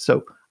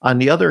 So on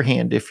the other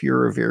hand, if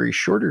you're a very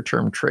shorter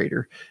term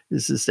trader,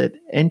 is that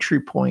entry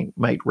point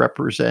might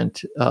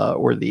represent,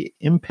 or the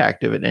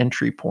impact of an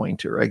entry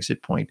point or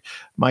exit point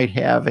might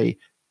have a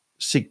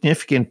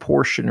significant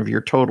portion of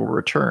your total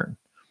return.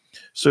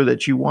 So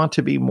that you want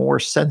to be more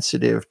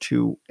sensitive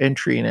to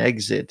entry and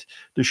exit,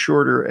 the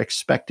shorter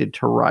expected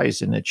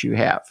horizon that you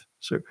have.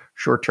 So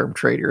short-term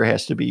trader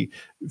has to be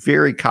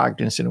very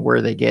cognizant of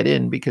where they get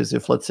in, because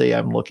if, let's say,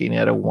 I'm looking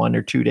at a 1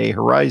 or 2 day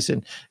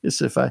horizon,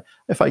 is if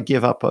I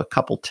give up a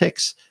couple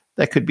ticks,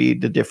 that could be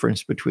the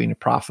difference between a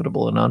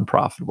profitable and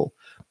unprofitable.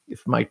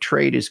 If my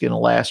trade is going to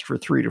last for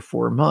 3 to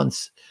 4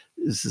 months,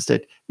 is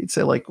that you'd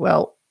say like,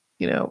 well,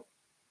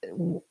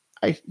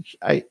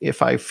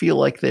 if I feel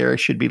like there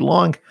should be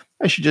long,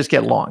 I should just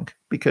get long,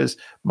 because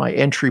my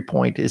entry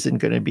point isn't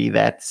going to be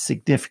that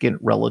significant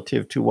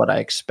relative to what I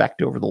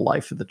expect over the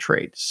life of the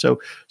trade. So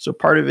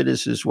part of it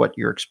is what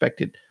your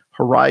expected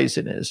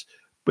horizon is.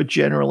 But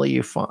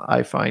generally,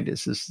 I find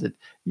is that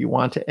you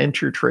want to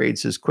enter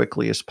trades as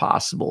quickly as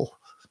possible.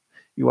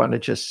 You want to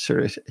just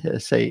sort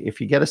of say, if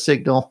you get a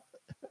signal,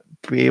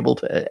 be able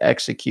to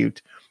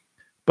execute.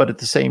 but at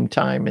the same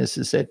time is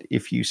that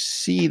if you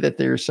see that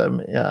there's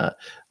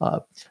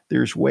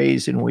there's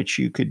ways in which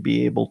you could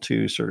be able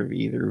to sort of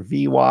either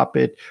VWAP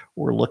it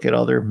or look at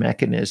other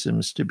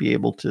mechanisms to be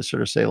able to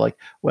sort of say like,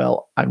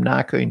 well, I'm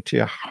not going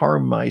to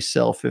harm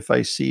myself if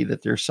I see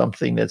that there's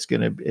something that's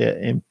going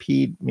to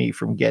impede me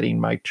from getting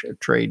my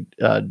trade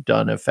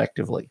done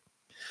effectively.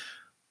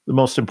 The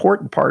most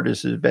important part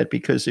is that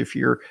because if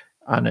you're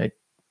a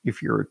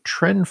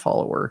trend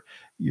follower,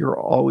 you're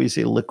always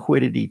a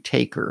liquidity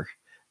taker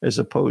as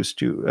opposed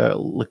to a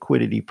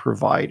liquidity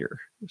provider.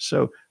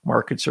 So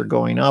markets are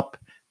going up,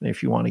 and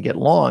if you want to get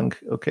long,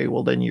 okay,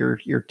 well then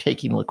you're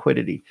taking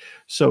liquidity.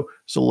 So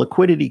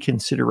liquidity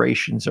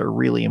considerations are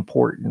really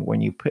important when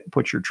you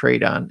put your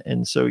trade on,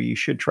 and so you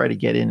should try to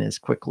get in as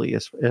quickly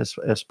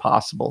as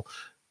possible,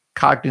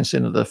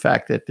 cognizant of the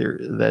fact that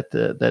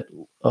that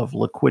of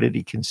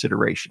liquidity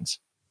considerations.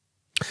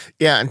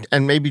 Yeah,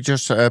 and maybe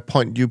just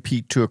point you,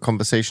 Pete, to a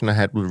conversation I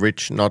had with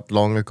Rich not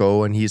long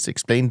ago, and he's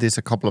explained this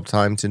a couple of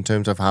times in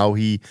terms of how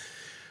he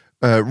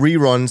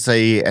reruns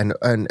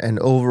an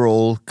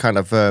overall kind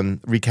of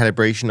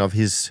recalibration of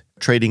his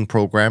trading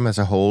program as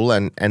a whole,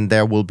 and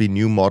there will be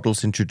new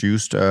models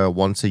introduced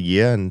once a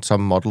year, and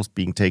some models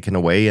being taken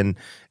away, and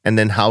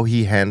then how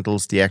he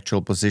handles the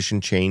actual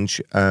position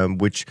change,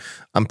 which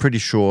I'm pretty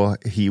sure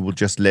he will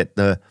just let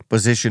the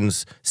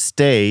positions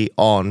stay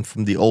on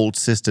from the old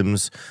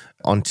systems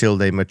until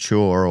they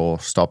mature or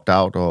stopped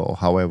out, or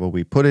however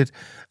we put it,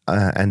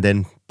 and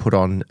then put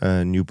on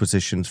new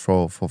positions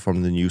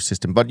from the new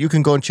system. But you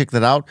can go and check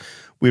that out.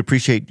 We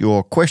appreciate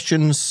your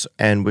questions,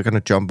 and we're going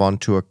to jump on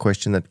to a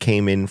question that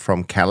came in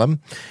from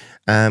Callum.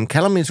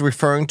 Callum is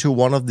referring to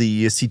one of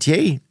the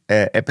CTA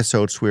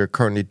episodes we're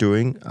currently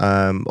doing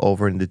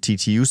over in the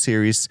TTU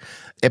series,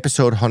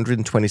 episode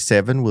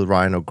 127 with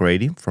Ryan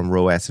O'Grady from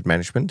Row Asset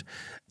Management.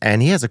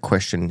 And he has a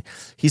question.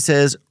 He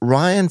says,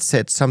 Ryan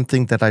said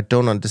something that I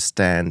don't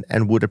understand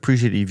and would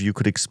appreciate if you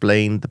could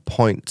explain the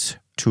point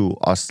to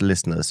us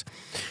listeners.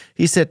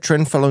 He said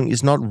trend following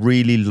is not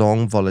really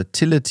long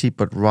volatility,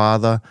 but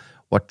rather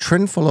what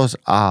trend followers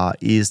are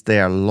is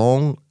they are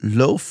long,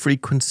 low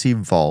frequency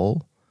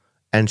vol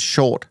and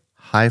short,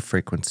 high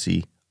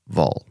frequency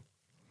vol.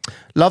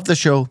 Love the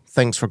show.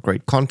 Thanks for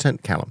great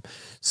content, Callum.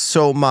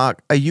 So,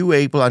 Mark, are you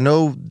able, I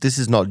know this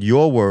is not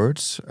your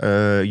words,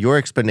 your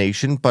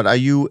explanation, but are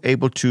you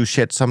able to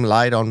shed some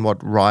light on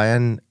what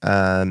Ryan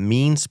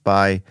means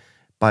by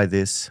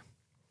this?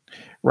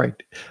 Right.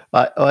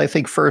 I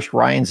think first,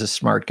 Ryan's a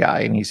smart guy,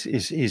 and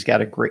he's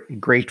got a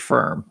great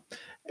firm.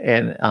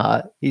 And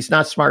he's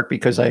not smart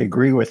because I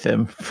agree with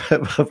him,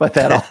 but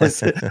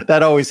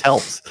that always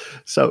helps.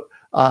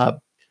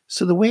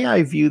 So the way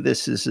I view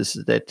this is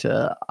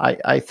that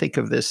I think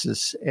of this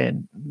as,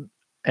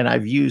 and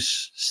I've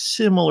used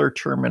similar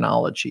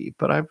terminology,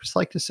 but I just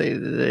like to say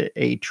that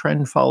a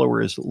trend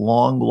follower is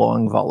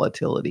long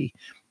volatility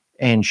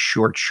and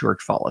short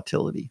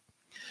volatility.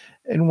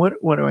 And what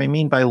do I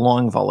mean by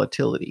long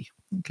volatility?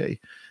 Okay.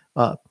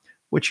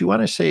 What you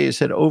want to say is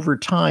that over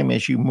time,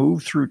 as you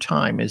move through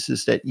time, is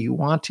that you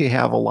want to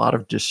have a lot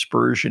of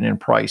dispersion in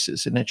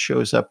prices. And it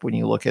shows up when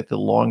you look at the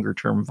longer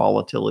term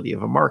volatility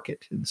of a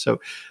market. And so,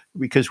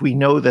 because we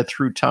know that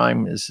through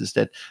time is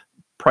that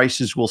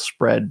prices will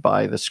spread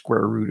by the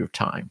square root of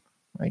time.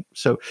 Right.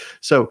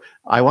 So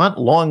I want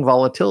long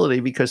volatility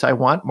because I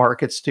want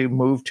markets to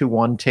move to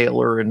one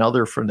tail or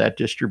another from that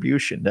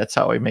distribution. That's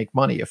how I make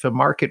money. If a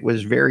market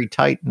was very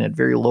tight and at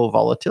very low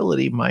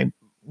volatility, my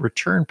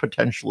return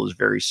potential is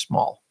very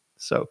small.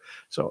 So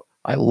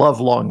I love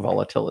long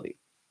volatility.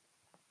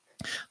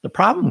 The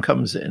problem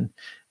comes in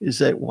is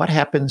that what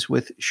happens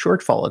with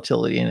short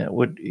volatility,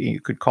 and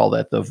you could call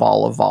that the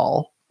vol of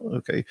vol,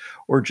 okay,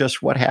 or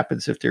just what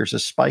happens if there's a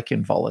spike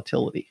in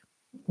volatility.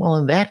 Well,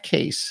 in that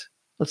case,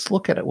 let's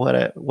look at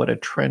what a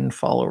trend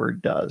follower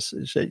does.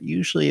 Is that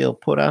usually he'll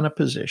put on a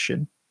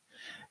position.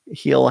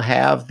 He'll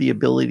have the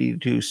ability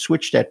to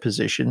switch that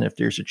position if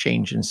there's a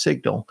change in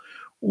signal,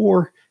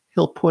 or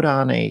he'll put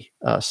on a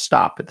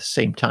stop at the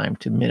same time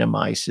to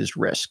minimize his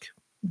risk.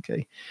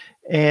 Okay.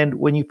 And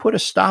when you put a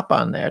stop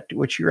on that,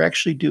 what you're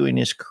actually doing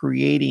is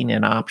creating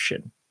an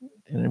option.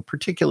 And in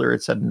particular,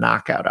 it's a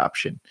knockout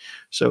option.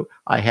 So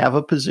I have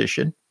a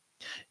position.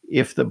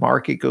 If the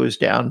market goes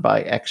down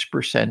by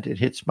X%, it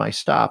hits my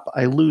stop,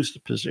 I lose the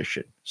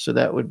position. So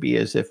that would be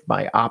as if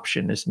my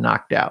option is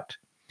knocked out.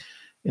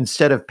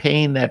 Instead of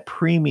paying that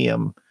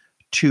premium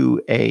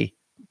to a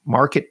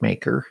market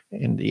maker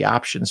in the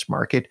options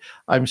market,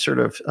 I'm sort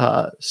of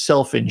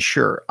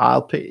self-insure.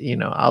 I'll pay,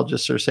 I'll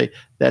just sort of say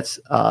that's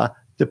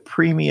the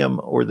premium,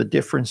 or the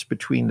difference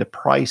between the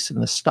price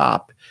and the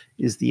stop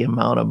is the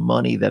amount of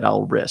money that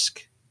I'll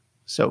risk.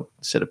 So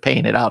instead of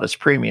paying it out as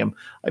premium,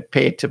 I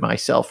pay it to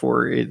myself,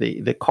 or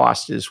the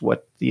cost is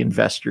what the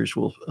investors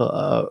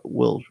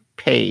will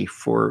pay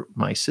for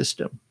my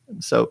system.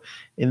 And so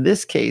in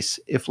this case,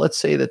 if let's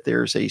say that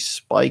there's a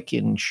spike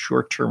in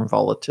short-term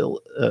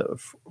volatility,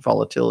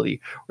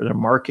 or the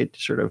market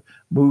sort of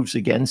moves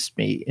against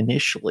me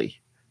initially,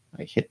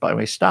 I hit by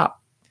my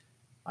stop.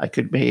 I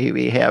could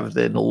maybe have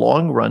in the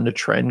long run, the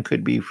trend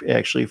could be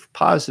actually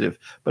positive,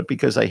 but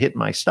because I hit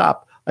my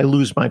stop, I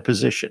lose my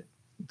position.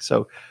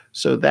 So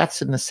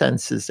that's in the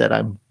sense is that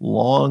I'm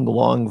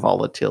long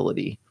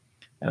volatility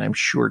and I'm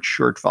short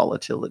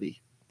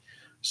volatility.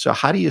 So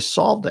how do you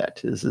solve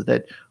that? Is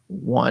that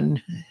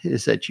one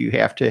is that you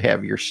have to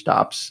have your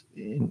stops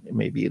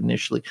maybe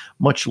initially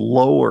much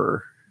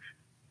lower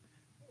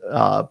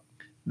uh,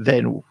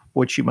 than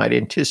what you might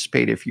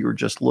anticipate if you were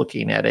just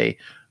looking at a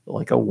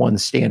one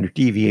standard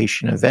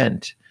deviation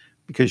event,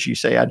 because you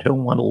say, I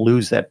don't want to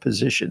lose that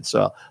position.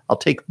 So I'll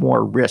take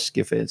more risk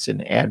if it's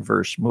an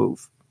adverse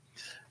move.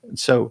 And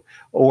so,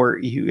 or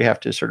you have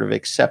to sort of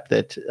accept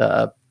that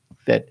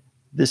that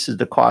this is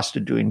the cost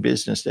of doing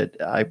business, that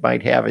I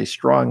might have a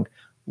strong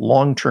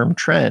long-term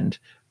trend,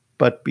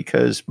 but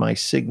because my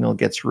signal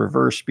gets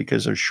reversed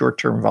because of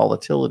short-term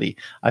volatility,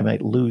 I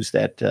might lose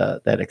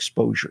that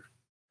exposure.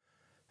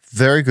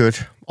 Very good.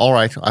 All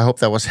right. I hope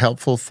that was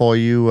helpful for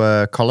you,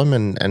 Colm.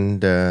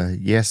 And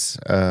yes,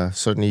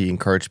 certainly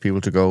encourage people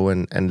to go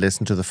and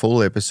listen to the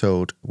full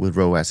episode with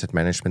Row Asset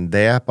Management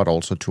there, but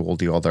also to all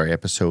the other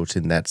episodes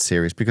in that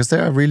series, because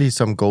there are really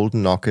some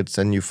golden nuggets,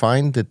 and you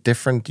find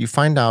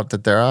out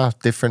that there are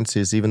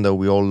differences, even though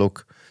we all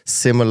look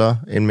similar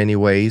in many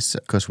ways,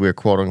 because we're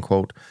quote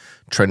unquote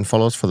trend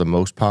followers for the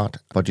most part.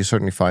 But you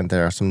certainly find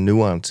there are some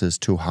nuances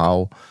to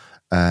how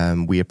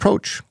we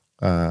approach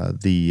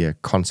the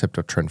concept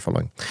of trend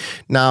following.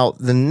 Now,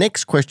 the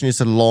next question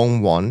is a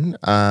long one.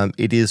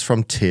 It is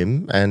from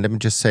Tim. And let me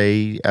just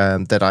say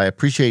that I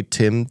appreciate,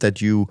 Tim,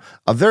 that you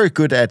are very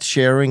good at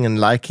sharing and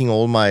liking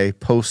all my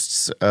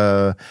posts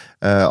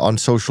on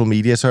social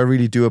media. So I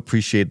really do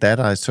appreciate that.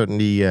 I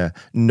certainly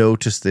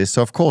noticed this.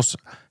 So, of course,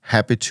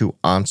 happy to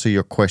answer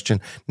your question.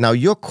 Now,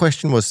 your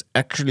question was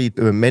actually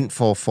meant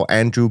for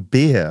Andrew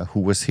Beer,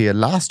 who was here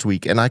last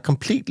week. And I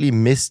completely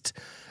missed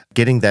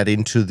getting that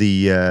into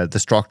the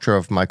structure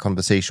of my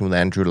conversation with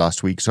Andrew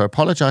last week. So I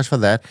apologize for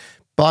that,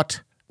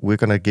 but we're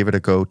going to give it a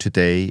go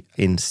today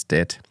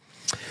instead.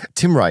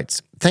 Tim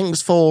writes,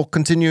 thanks for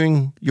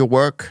continuing your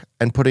work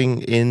and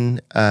putting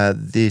in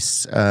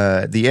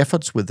the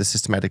efforts with the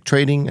Systematic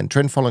Trading and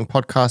Trend Following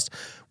podcast,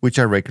 which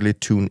I regularly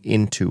tune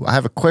into. I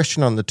have a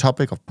question on the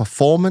topic of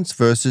performance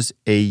versus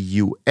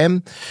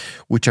AUM,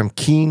 which I'm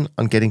keen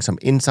on getting some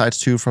insights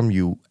to from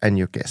you and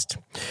your guest.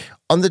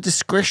 On the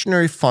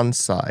discretionary fund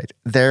side,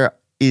 there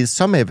is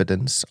some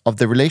evidence of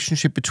the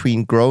relationship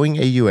between growing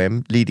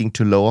AUM leading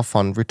to lower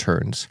fund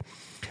returns.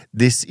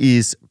 This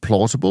is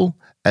plausible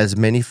as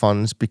many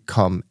funds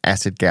become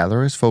asset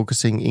gatherers,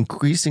 focusing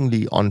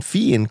increasingly on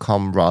fee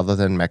income rather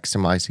than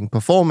maximizing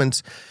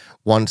performance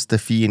once the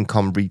fee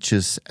income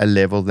reaches a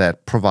level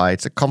that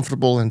provides a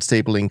comfortable and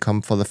stable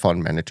income for the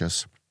fund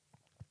managers.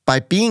 By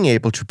being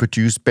able to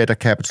produce better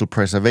capital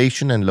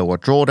preservation and lower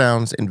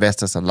drawdowns,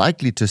 investors are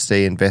likely to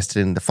stay invested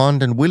in the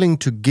fund and willing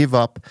to give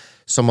up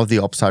some of the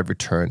upside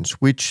returns,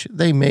 which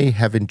they may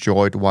have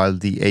enjoyed while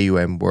the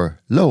AUM were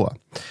lower.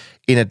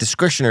 In a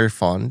discretionary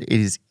fund, it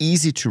is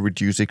easy to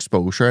reduce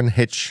exposure and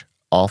hedge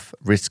off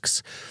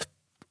risks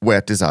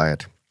where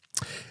desired.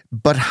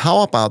 But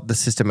how about the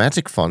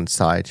systematic fund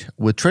side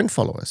with trend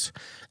followers?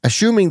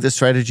 Assuming the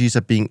strategies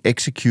are being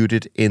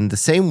executed in the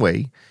same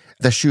way,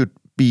 there should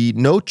be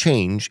no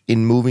change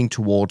in moving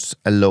towards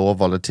a lower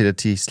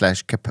volatility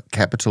 /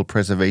 capital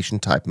preservation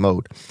type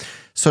mode.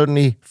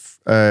 Certainly,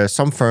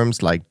 some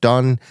firms like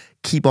Dunn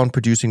keep on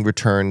producing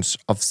returns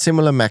of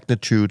similar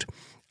magnitude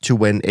to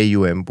when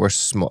AUM were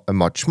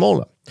much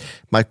smaller.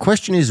 My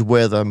question is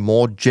whether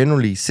more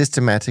generally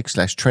systematic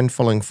 / trend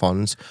following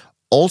funds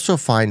also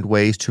find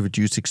ways to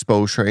reduce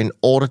exposure in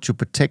order to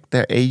protect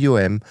their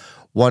AUM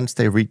once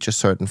they reach a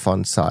certain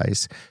fund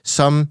size.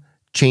 Some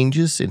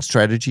changes in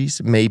strategies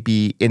may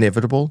be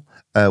inevitable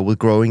with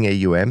growing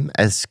AUM,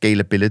 as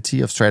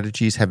scalability of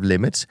strategies have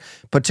limits,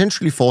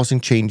 potentially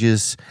forcing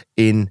changes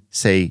in,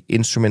 say,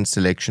 instrument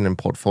selection and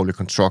portfolio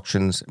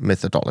construction's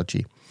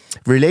methodology.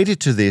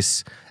 Related to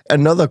this,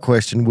 another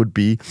question would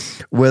be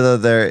whether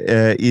there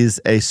is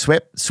a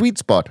sweet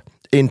spot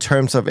in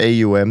terms of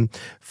AUM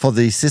for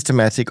the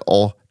systematic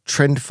or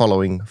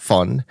trend-following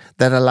fund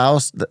that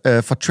allows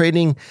for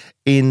trading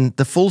in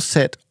the full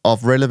set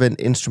of relevant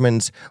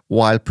instruments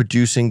while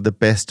producing the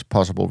best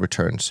possible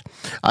returns.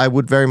 I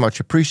would very much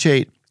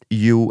appreciate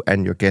you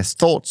and your guest's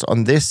thoughts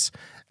on this,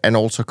 and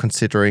also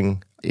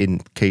considering, in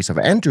case of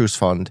Andrew's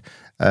fund,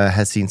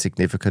 has seen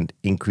significant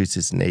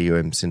increases in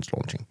AUM since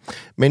launching.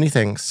 Many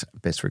thanks.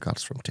 Best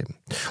regards from Tim.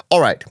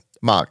 All right,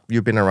 Mark,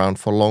 you've been around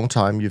for a long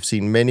time. You've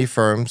seen many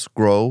firms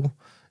grow.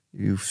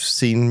 You've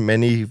seen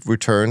many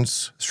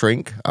returns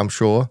shrink, I'm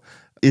sure.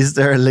 Is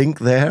there a link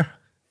there?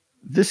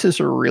 This is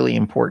a really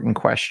important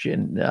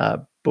question,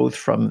 both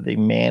from the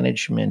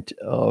management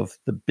of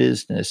the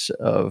business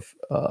of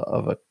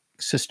a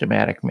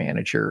systematic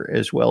manager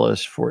as well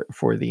as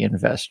for the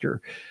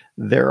investor.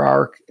 There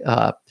are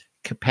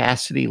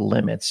capacity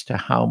limits to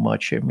how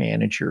much a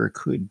manager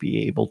could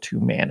be able to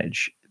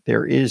manage.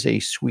 There is a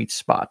sweet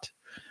spot.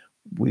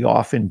 We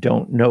often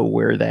don't know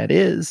where that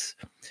is,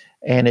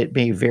 and it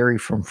may vary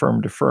from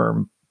firm to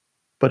firm.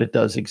 but it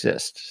does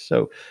exist.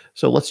 So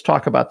let's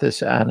talk about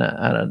this on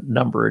a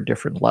number of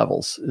different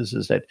levels.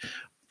 Is that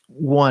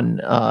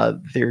one?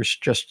 There's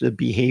just a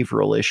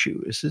behavioral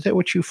issue. Is that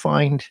what you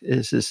find?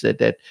 Is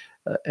that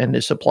and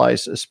this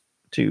applies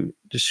to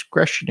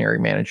discretionary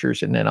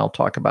managers, and then I'll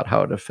talk about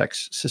how it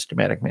affects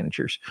systematic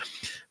managers.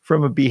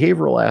 From a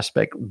behavioral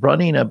aspect,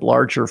 running a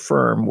larger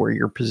firm where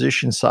your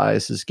position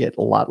sizes get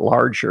a lot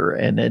larger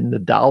and then the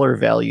dollar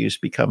values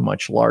become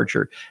much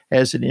larger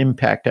has an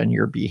impact on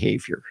your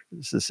behavior.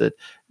 This is it.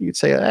 You'd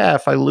say,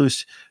 if I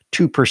lose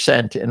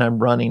 2% and I'm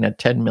running a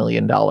 $10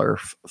 million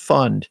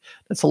fund,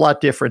 that's a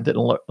lot different than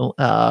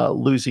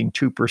losing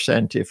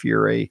 2% if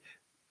you're a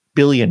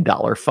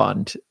billion-dollar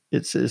fund.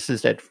 This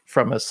is that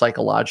from a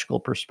psychological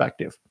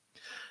perspective.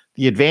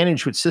 The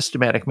advantage with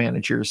systematic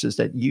managers is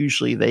that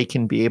usually they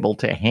can be able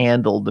to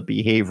handle the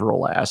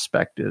behavioral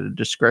aspect. A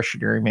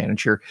discretionary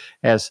manager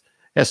has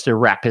to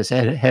wrap his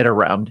head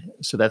around.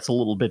 So that's a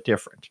little bit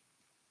different.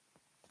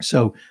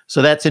 So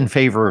that's in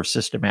favor of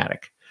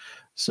systematic.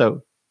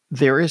 So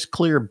there is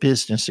clear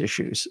business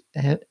issues.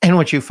 And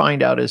what you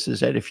find out is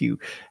that if you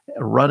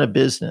run a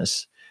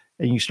business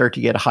and you start to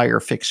get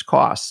higher fixed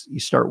costs, you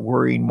start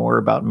worrying more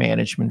about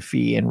management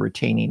fee and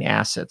retaining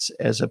assets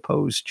as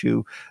opposed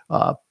to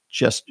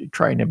just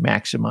trying to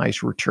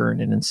maximize return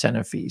and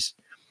incentive fees.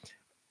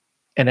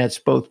 And that's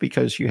both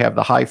because you have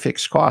the high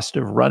fixed cost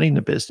of running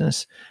the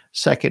business.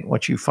 Second,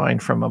 what you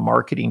find from a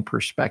marketing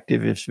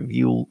perspective is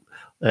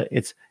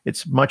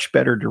it's much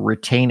better to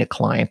retain a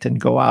client and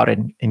go out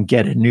and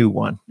get a new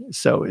one.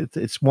 So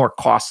it's more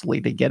costly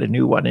to get a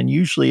new one. And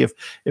usually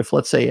if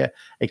let's say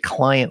a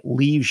client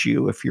leaves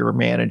you, if you're a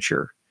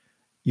manager,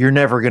 you're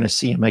never going to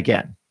see him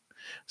again.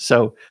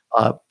 So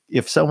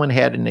if someone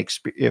had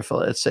if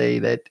let's say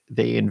that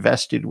they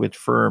invested with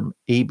firm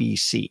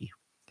ABC,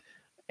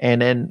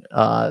 and then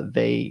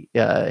they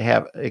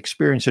have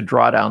experienced a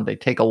drawdown, they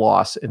take a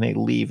loss and they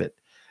leave it.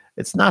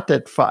 It's not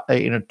that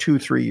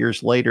 2-3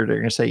 years later they're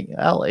going to say,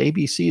 "Well,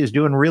 ABC is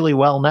doing really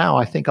well now.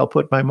 I think I'll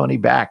put my money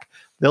back."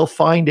 They'll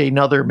find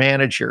another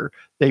manager.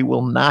 They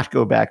will not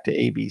go back to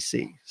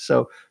ABC.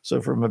 So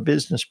from a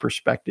business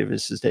perspective,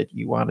 is that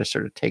you want to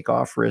sort of take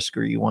off risk,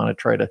 or you want to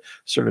try to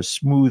sort of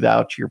smooth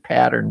out your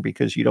pattern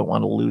because you don't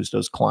want to lose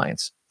those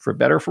clients. For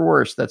better or for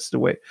worse, that's the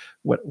way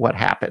what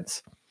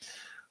happens.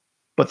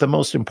 But the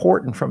most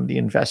important from the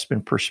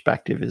investment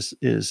perspective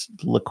is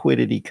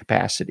liquidity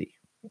capacity.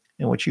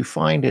 And what you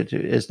find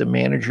is the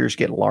managers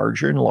get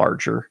larger and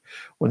larger.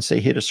 Once they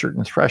hit a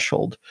certain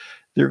threshold,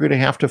 they're going to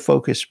have to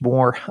focus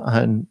more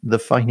on the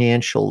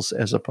financials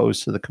as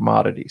opposed to the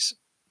commodities.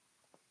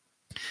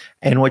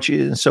 And what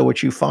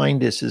you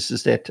find is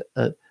that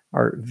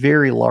our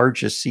very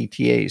largest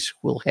CTAs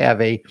will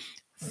have a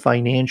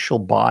financial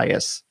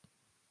bias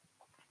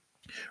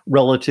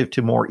relative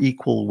to more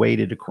equal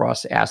weighted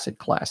across asset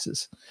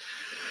classes.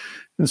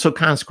 And so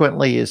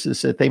consequently is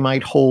that they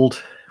might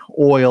hold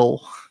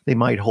oil, they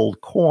might hold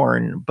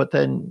corn, but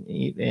then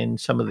in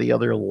some of the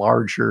other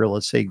larger,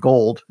 let's say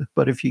gold.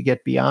 But if you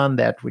get beyond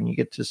that, when you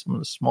get to some of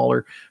the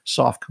smaller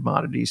soft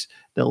commodities,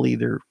 they'll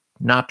either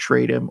not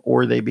trade them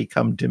or they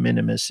become de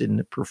minimis in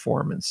the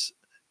performance.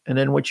 And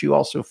then what you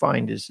also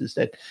find is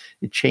that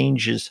it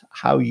changes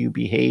how you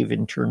behave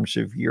in terms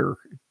of your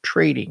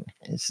trading.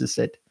 It's just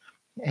that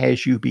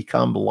as you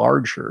become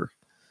larger,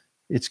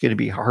 it's going to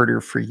be harder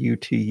for you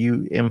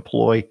to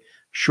employ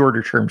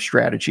shorter term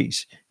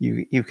strategies.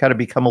 You've got to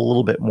become a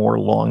little bit more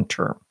long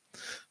term.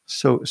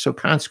 So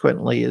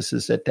consequently is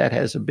that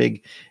has a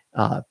big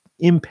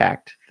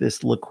impact,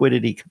 this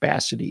liquidity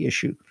capacity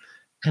issue.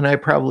 And I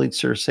probably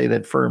sort of say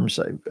that firms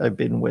I've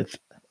been with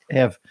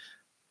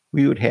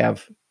we would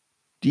have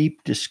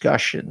deep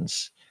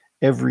discussions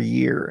every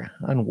year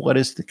on what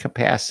is the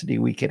capacity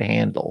we could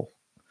handle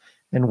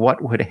and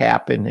what would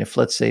happen if,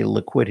 let's say,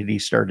 liquidity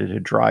started to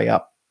dry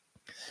up.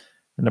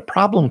 And the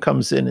problem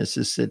comes in is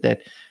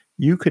that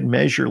you could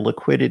measure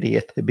liquidity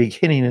at the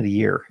beginning of the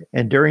year,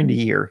 and during the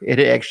year, it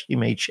actually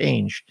may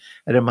change,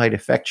 and it might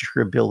affect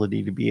your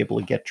ability to be able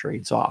to get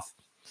trades off.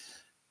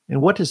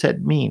 And what does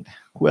that mean?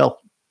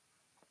 Well,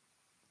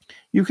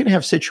 you can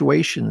have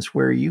situations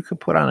where you could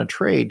put on a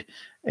trade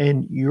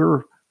and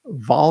your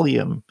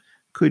volume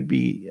could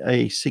be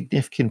a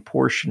significant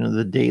portion of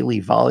the daily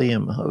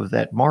volume of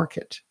that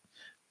market,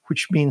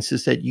 which means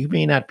is that you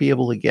may not be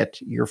able to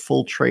get your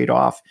full trade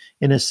off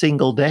in a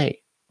single day.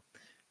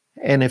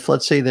 And if,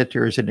 let's say, that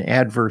there is an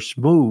adverse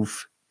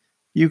move,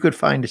 you could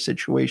find a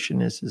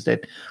situation is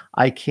that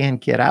I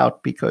can't get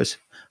out because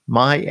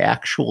my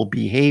actual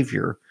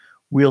behavior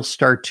will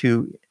start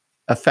to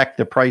affect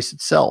the price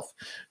itself.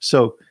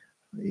 So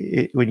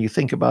when you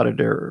think about it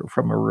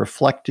from a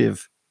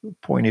reflective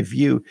point of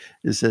view,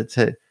 is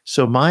that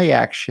so my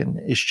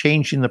action is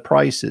changing the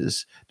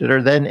prices that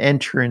are then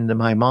entering into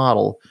my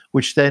model,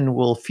 which then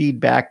will feed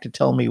back to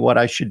tell me what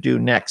I should do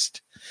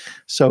next.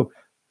 So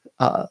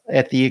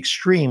at the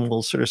extreme,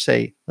 we'll sort of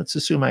say, let's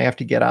assume I have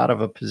to get out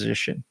of a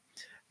position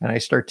and I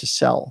start to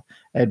sell,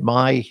 and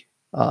my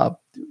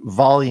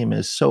volume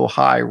is so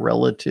high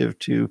relative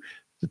to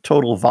the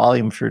total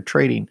volume for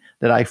trading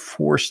that I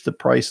force the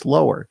price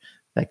lower.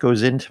 that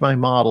goes into my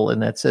model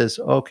and that says,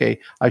 okay,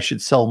 I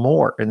should sell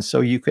more. And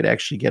so you could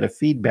actually get a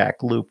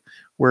feedback loop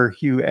where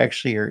you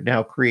actually are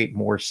now create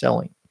more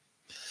selling.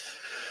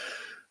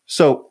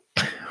 So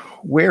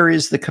where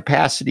is the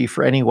capacity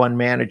for any one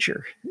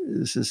manager?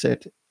 This is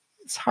it.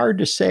 It's hard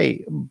to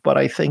say, but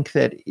I think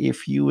that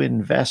if you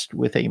invest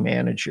with a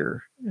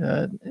manager,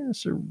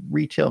 so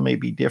retail may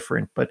be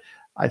different, but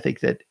I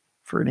think that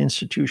for an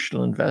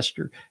institutional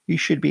investor, you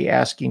should be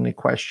asking the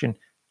question,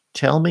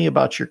 tell me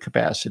about your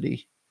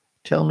capacity,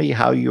 tell me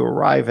how you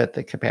arrive at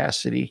the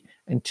capacity,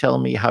 and tell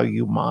me how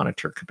you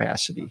monitor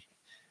capacity.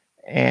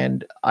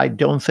 And I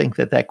don't think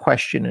that that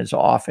question is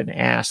often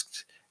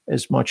asked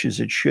as much as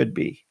it should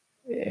be.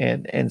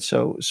 And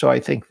so I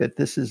think that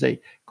this is a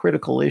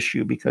critical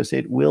issue because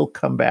it will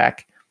come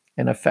back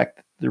and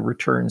affect the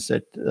returns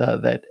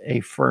that a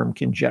firm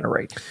can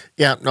generate.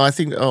 Yeah, no, I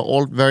think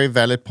all very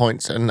valid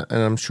points, and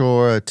I'm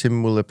sure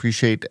Tim will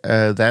appreciate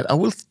that.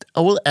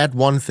 I will add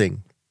one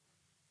thing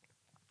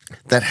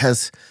that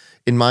has,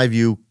 in my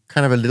view,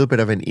 kind of a little bit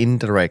of an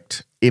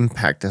indirect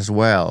impact as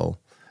well,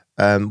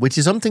 which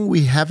is something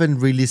we haven't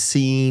really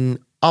seen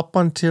up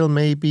until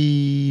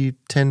maybe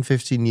 10,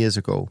 15 years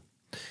ago.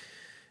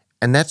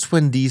 And that's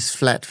when these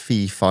flat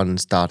fee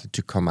funds started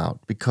to come out.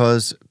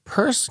 Because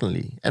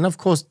personally, and of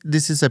course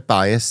this is a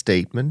biased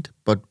statement,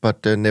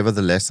 but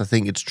nevertheless I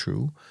think it's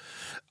true.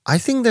 I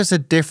think there's a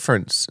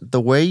difference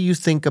the way you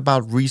think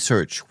about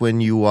research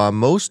when you are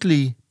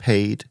mostly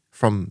paid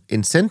from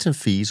incentive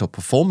fees or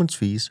performance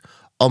fees,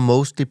 or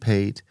mostly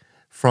paid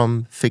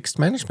from fixed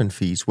management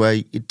fees,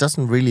 where it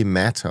doesn't really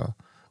matter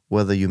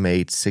whether you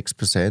made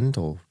 6%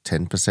 or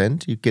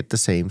 10%, you get the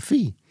same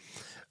fee.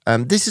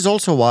 This is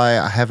also why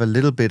I have a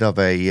little bit of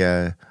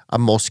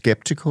I'm more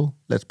skeptical,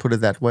 let's put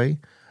it that way,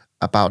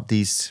 about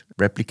these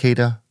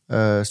replicator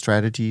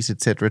strategies,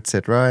 etc.,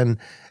 etc.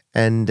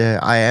 And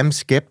I am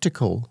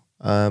skeptical.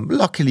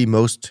 Luckily,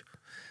 most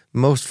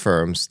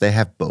firms, they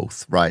have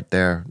both, right?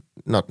 They're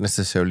not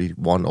necessarily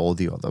one or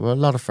the other, but a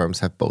lot of firms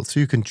have both, so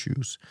you can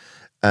choose.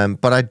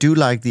 But I do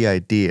like the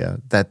idea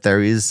that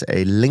there is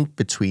a link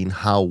between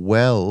how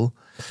well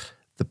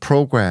the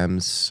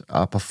programs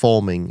are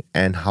performing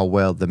and how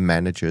well the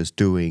manager is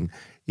doing.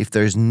 If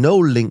there's no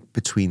link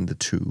between the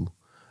two,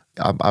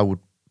 I would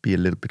be a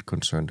little bit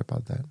concerned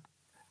about that.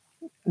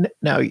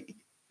 Now,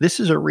 this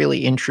is a really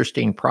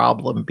interesting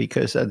problem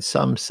because in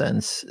some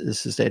sense,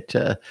 this is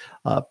that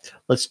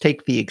let's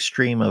take the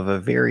extreme of a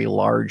very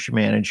large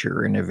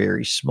manager and a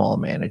very small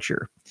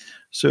manager.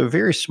 So a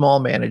very small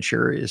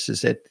manager is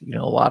that, a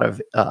lot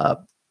of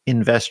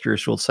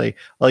investors will say,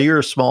 well, you're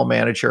a small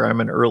manager,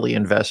 I'm an early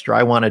investor,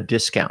 I want a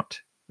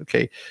discount.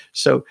 Okay.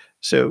 So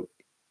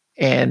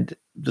and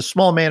the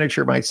small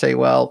manager might say,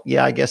 well,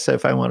 yeah, I guess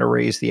if I want to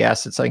raise the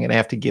assets, I'm going to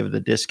have to give the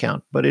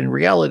discount. But in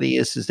reality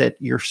is that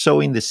you're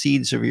sowing the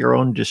seeds of your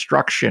own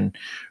destruction.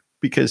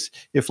 Because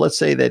if, let's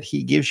say that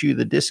he gives you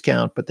the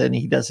discount, but then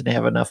he doesn't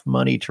have enough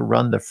money to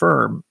run the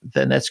firm,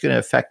 then that's going to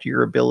affect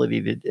your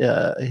ability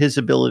to, his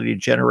ability to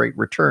generate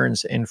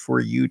returns and for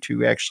you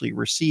to actually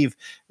receive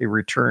a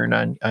return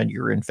on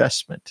your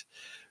investment.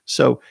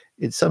 So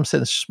in some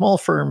sense, small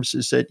firms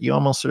is that you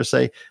almost sort of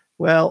say,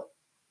 well,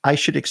 I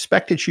should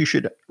expect that you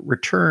should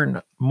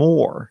return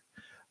more,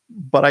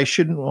 but I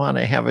shouldn't want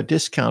to have a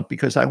discount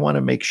because I want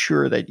to make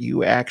sure that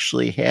you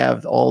actually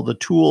have all the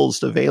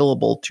tools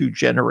available to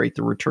generate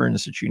the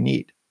returns that you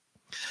need.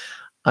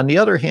 On the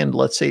other hand,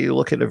 let's say you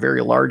look at a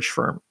very large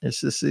firm. It's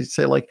this, they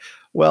say like,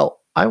 well,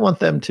 I want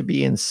them to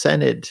be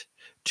incented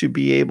to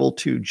be able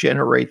to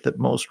generate the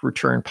most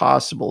return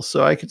possible.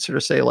 So I could sort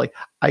of say like,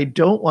 I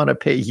don't want to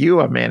pay you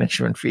a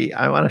management fee.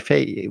 I want to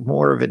pay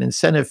more of an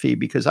incentive fee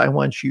because I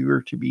want you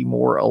to be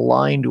more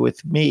aligned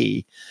with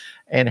me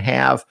and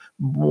have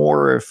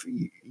more of,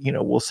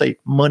 we'll say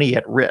money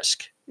at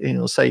risk.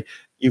 We'll say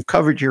you've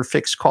covered your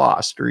fixed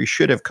cost, or you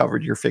should have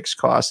covered your fixed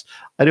cost.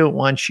 I don't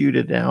want you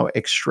to now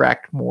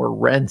extract more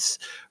rents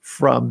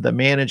from the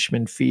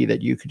management fee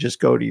that you could just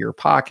go to your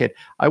pocket.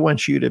 I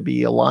want you to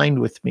be aligned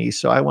with me.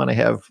 So I want to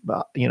have,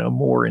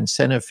 more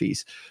incentive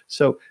fees.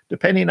 So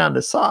depending on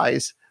the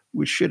size,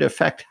 which should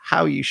affect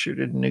how you should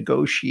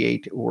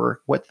negotiate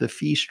or what the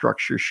fee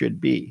structure should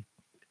be.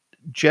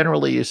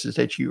 Generally is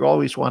that you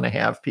always want to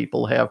have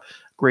people have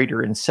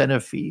greater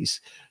incentive fees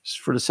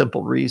for the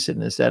simple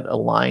reason is that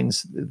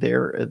aligns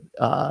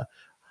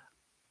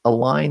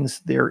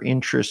their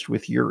interest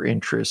with your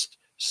interest,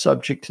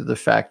 subject to the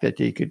fact that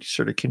they could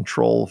sort of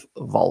control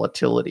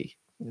volatility.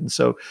 And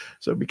so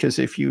because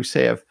if you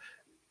say have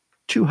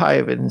too high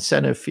of an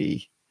incentive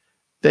fee,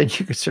 then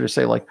you could sort of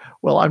say like,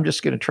 well, I'm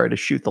just going to try to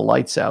shoot the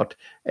lights out.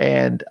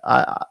 And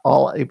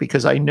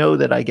because I know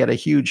that I get a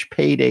huge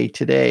payday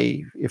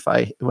today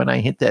when I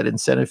hit that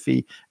incentive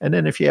fee. And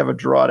then if you have a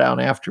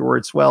drawdown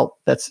afterwards, well,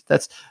 that's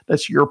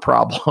your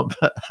problem.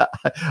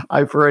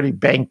 I've already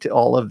banked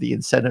all of the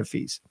incentive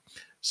fees.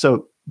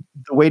 So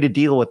the way to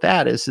deal with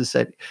that is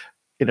that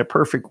in a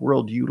perfect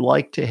world, you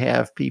like to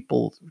have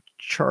people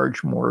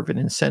charge more of an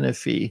incentive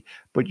fee,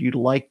 but you'd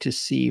like to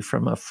see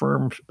from a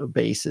firm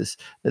basis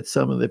that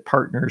some of the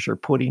partners are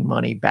putting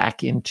money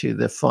back into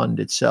the fund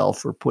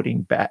itself or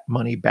putting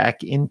money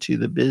back into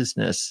the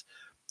business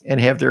and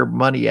have their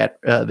money at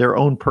their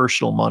own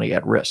personal money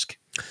at risk.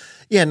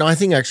 Yeah, no, I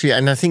think actually,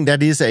 and I think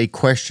that is a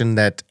question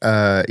that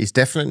is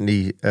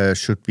definitely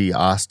should be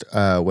asked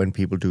when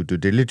people do due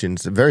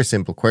diligence. A very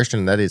simple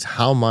question, that is,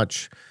 how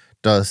much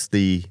does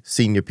the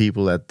senior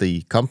people at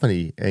the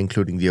company,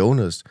 including the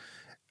owners,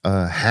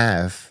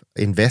 have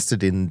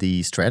invested in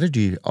the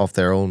strategy of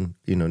their own,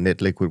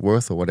 net liquid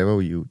worth or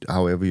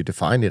however you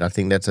define it? I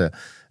think that's a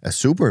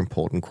super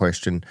important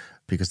question,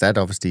 because that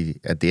obviously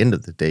at the end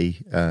of the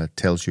day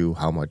tells you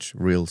how much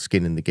real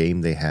skin in the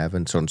game they have,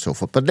 and so on and so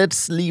forth. But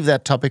let's leave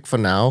that topic for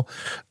now,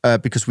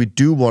 because we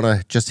do want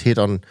to just hit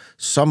on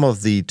some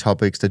of the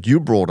topics that you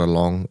brought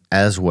along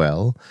as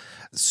well.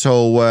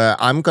 So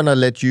I'm going to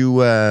let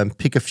you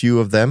pick a few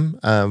of them.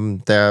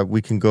 There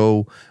we can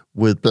go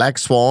with black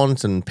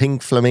swans and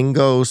pink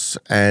flamingos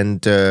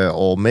and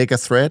or mega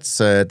threats.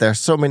 There's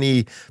so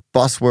many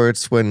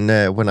buzzwords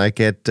when I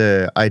get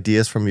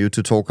ideas from you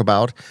to talk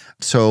about.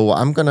 So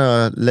I'm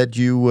gonna let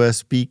you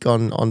speak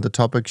on the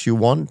topics you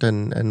want,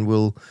 and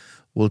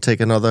we'll take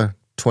another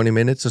 20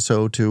 minutes or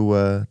so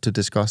to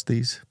discuss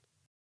these.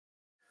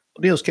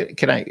 Niels,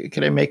 can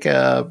I make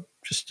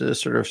just to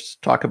sort of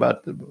talk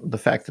about the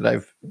fact that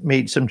I've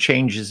made some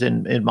changes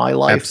in my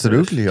life?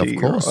 Absolutely, of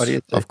course.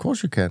 Of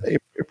course you can. I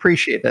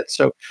appreciate that.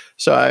 So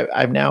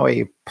I'm now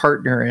a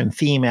partner in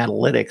theme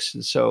analytics.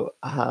 And so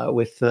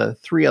with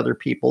 3 other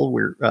people,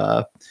 we're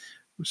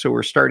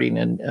starting,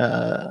 and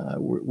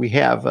we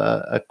have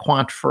a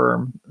quant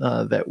firm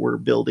that we're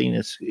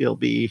building. It'll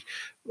be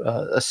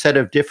a set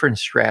of different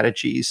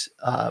strategies.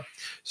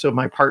 So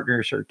my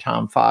partners are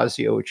Tom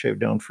Fazio, which I've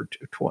known for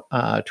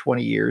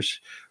 20 years,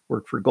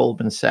 worked for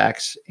Goldman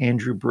Sachs.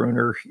 Andrew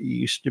Bruner, he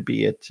used to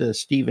be at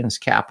Stevens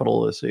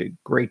Capital as a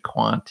great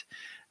quant.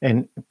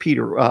 And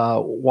Peter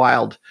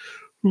Wild,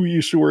 who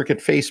used to work at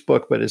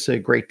Facebook, but is a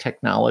great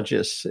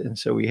technologist. And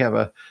so we have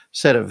a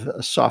set of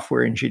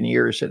software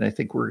engineers, and I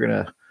think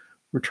we're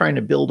trying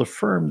to build a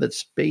firm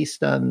that's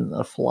based on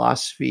a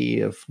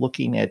philosophy of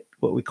looking at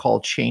what we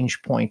call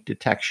change point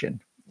detection.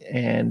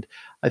 And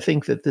I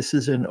think that this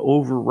is an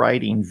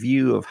overriding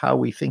view of how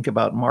we think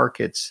about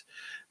markets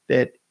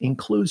that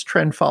includes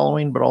trend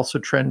following, but also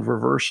trend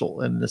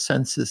reversal. And the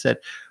sense is that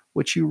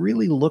what you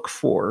really look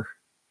for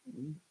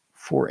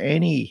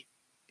any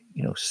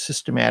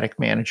systematic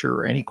manager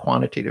or any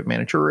quantitative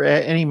manager or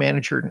any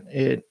manager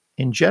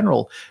in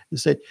general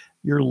is that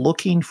you're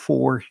looking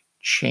for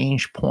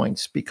change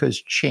points,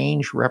 because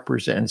change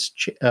represents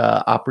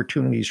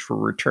opportunities for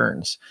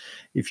returns.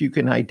 If you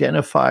can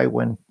identify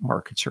when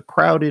markets are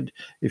crowded,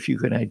 if you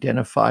can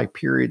identify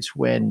periods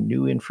when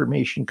new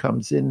information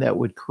comes in that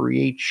would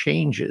create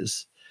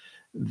changes,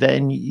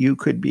 then you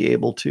could be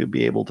able to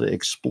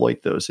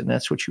exploit those. And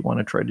that's what you want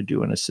to try to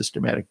do on a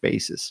systematic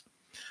basis.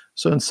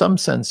 So in some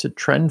sense, a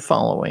trend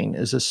following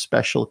is a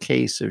special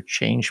case of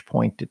change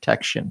point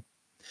detection,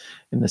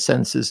 in the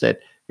sense is that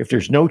if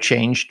there's no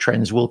change,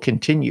 trends will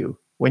continue.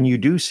 When you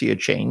do see a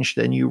change,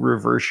 then you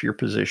reverse your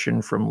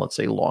position from, let's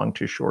say, long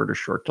to short or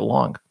short to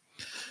long.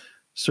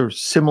 So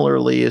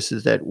similarly, is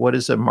that what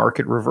is a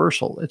market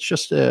reversal? It's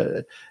just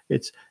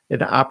it's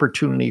an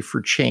opportunity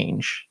for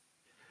change.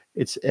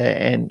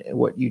 And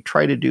what you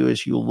try to do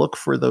is you look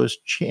for those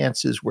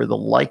chances where the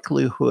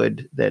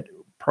likelihood that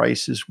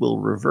prices will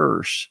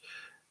reverse,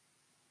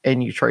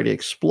 and you try to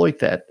exploit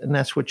that. And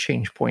that's what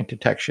change point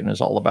detection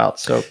is all about.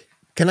 So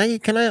Can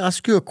I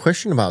ask you a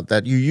question about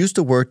that? You use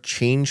the word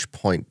change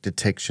point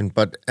detection,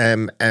 but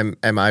am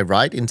I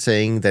right in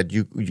saying that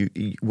you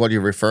what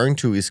you're referring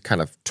to is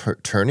kind of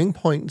turning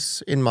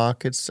points in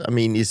markets? I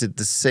mean, is it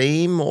the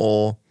same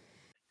or?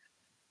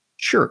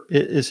 Sure.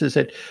 This is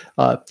it.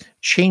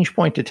 Change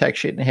point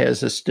detection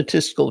has a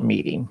statistical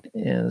meaning,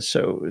 and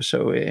so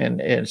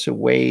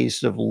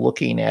ways of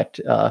looking at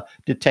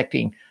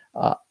detecting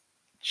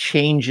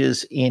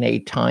changes in a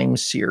time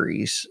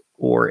series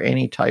or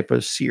any type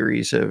of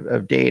series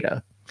of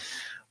data.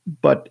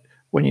 But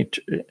when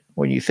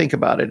you think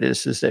about it,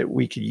 is that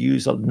we could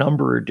use a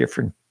number of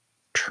different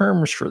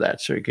terms for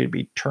that. So it could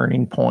be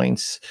turning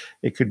points,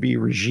 it could be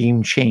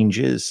regime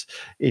changes,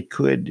 it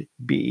could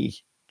be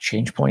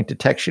change point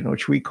detection,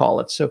 which we call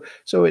it. So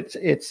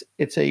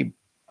it's a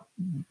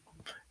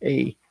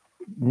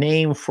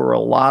name for a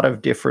lot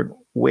of different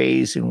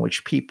ways in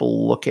which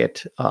people look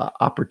at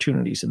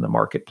opportunities in the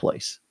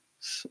marketplace.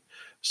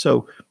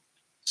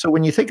 So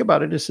when you think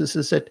about it, is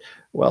that,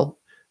 well,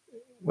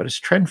 what is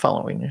trend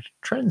following?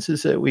 Trends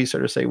is that we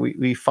sort of say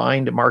we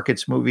find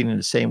markets moving in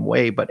the same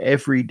way, but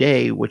every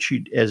day, which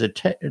you as a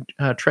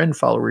trend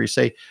follower, you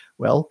say,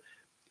 well,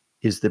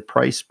 is the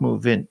price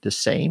movement the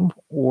same,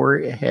 or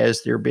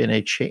has there been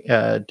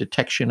a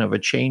detection of a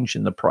change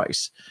in the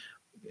price?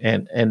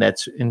 And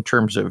that's in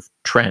terms of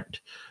trend.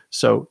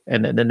 So,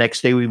 and then the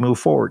next day we move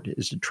forward.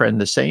 Is the trend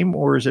the same,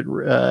 or is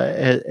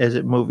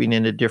it moving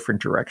in a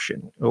different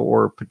direction,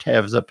 or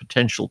has the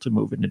potential to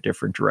move in a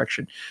different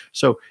direction?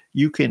 So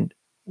you can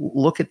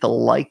look at the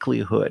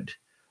likelihood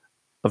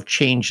of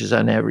changes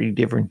on every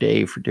different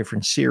day for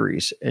different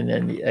series, and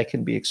then that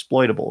can be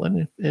exploitable.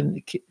 And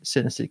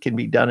since it can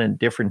be done in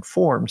different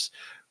forms,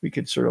 we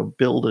could sort of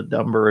build a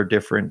number of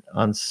different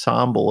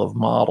ensemble of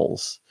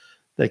models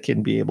that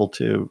can be able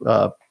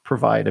to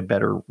provide a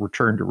better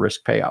return to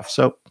risk payoff.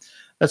 So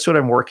that's what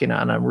I'm working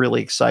on. I'm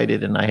really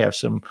excited, and I have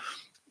some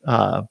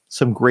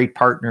great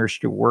partners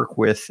to work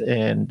with.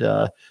 And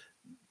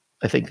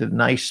I think the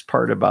nice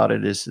part about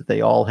it is that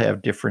they all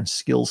have different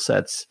skill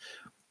sets.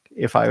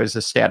 If I was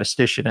a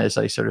statistician, as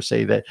I sort of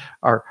say, that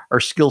our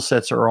skill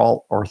sets are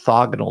all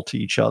orthogonal to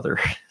each other.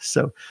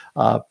 So,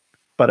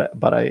 but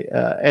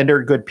and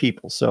they're good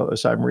people. So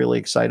I'm really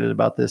excited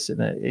about this,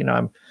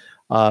 and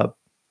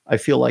I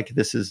feel like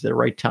this is the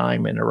right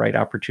time and the right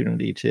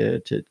opportunity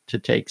to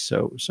take.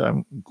 So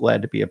I'm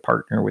glad to be a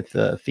partner with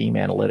Theme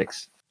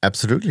Analytics.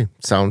 Absolutely,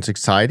 sounds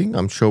exciting.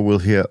 I'm sure we'll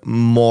hear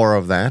more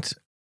of that.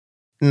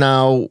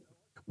 Now,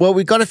 well,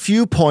 we got a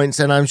few points,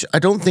 and I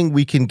don't think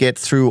we can get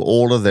through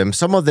all of them.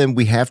 Some of them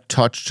we have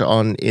touched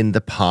on in the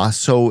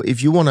past. So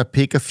if you want to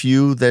pick a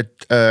few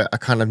that are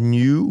kind of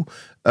new,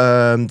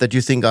 that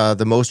you think are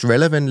the most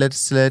relevant,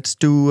 let's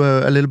do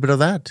a little bit of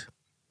that.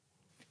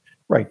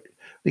 Right.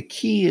 The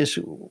key is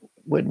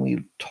when we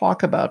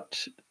talk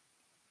about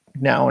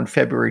now in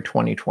February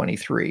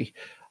 2023,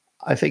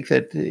 I think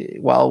that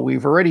while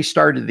we've already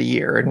started the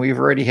year and we've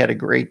already had a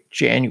great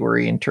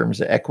January in terms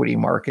of equity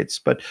markets,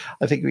 but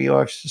I think we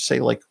always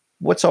say, like,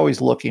 what's always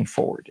looking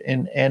forward?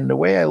 And the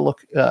way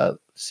I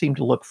seem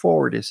to look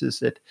forward is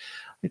that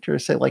I try to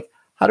say, like,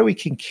 how do we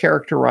can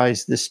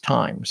characterize this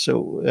time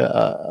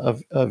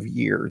of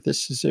year?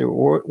 This is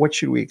what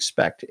should we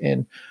expect?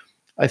 And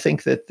I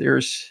think that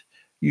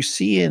you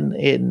see in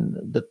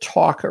the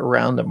talk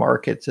around the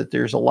markets that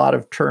there's a lot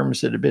of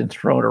terms that have been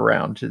thrown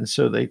around. And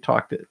so they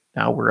talked that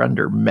now we're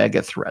under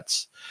mega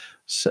threats.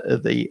 So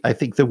I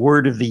think the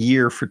word of the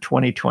year for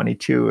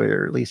 2022,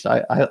 or at least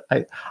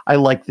I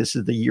like this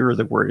as the year of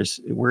the word, is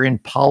we're in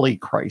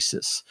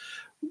polycrisis.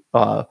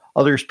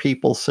 Others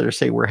people sort of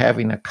say we're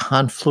having a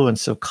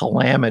confluence of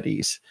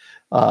calamities.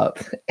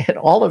 And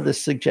all of this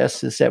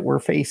suggests is that we're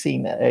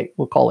facing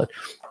we'll call it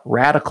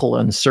radical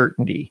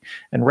uncertainty.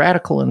 And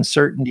radical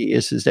uncertainty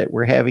is that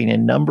we're having a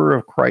number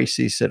of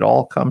crises that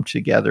all come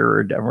together, or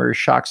a number of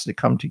shocks that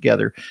come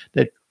together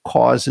that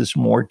causes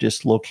more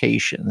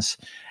dislocations,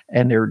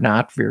 and they're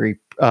not very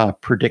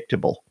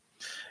predictable.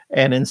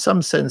 And in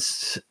some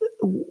sense,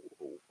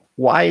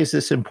 why is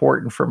this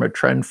important from a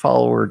trend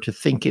follower to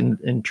think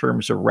in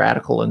terms of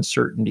radical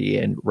uncertainty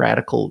and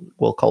radical,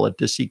 we'll call it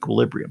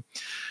disequilibrium?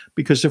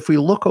 Because if we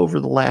look over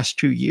the last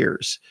 2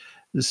 years,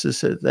 this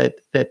is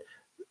that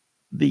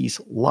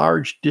these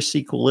large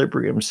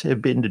disequilibriums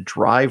have been the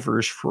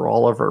drivers for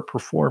all of our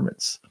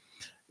performance.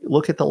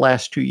 Look at the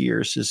last 2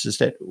 years. This is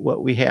that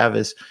what we have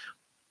is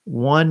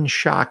one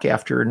shock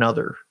after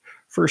another.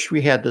 First,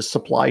 we had the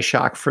supply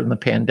shock from the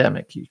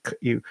pandemic.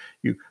 You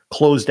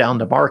close down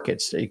the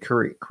markets, they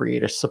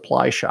create a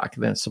supply shock,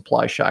 and then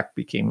supply shock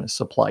became a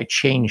supply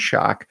chain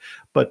shock.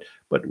 But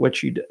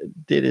what you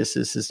did is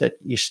that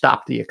you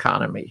stopped the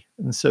economy,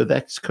 and so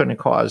that's going to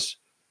cause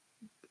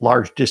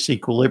large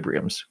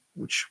disequilibriums,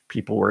 which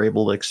people were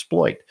able to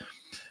exploit.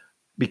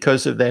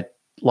 Because of that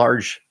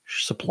large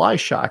supply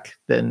shock,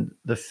 then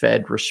the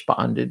Fed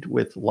responded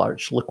with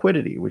large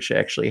liquidity, which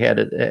actually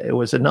it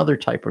was another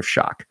type of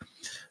shock.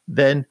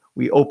 Then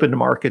we opened the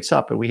markets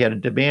up, and we had a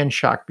demand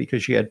shock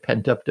because you had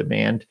pent-up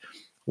demand.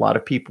 A lot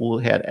of people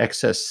had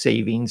excess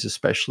savings,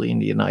 especially in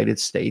the United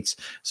States.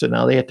 So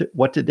now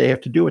what did they have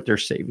to do with their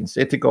savings?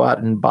 They had to go out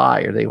and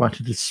buy, or they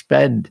wanted to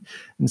spend.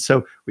 And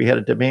so we had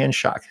a demand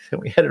shock.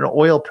 And we had an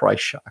oil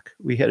price shock.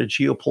 We had a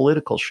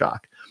geopolitical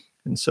shock.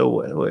 And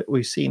so what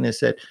we've seen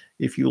is that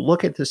if you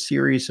look at the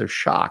series of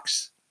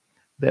shocks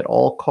that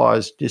all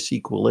caused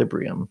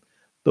disequilibrium,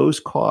 those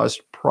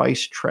caused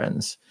price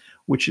trends,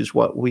 which is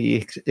what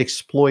we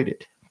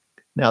exploited.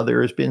 Now,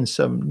 there has been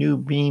some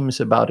new memes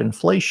about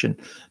inflation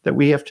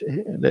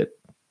that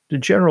the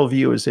general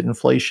view is that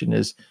inflation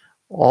is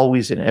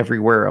always and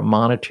everywhere a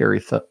monetary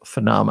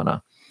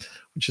phenomena,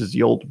 which is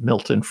the old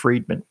Milton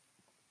Friedman.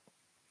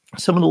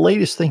 Some of the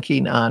latest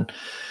thinking on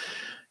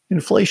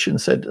inflation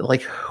said,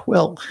 like,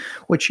 well,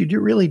 what you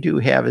really do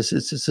have is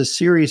it's a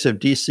series of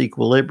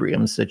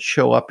disequilibriums that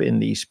show up in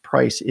these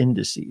price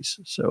indices.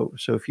 So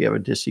if you have a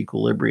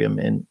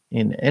disequilibrium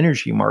in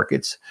energy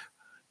markets,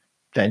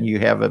 then you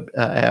have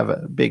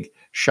a big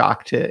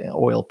shock to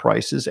oil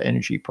prices,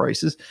 energy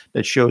prices,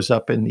 that shows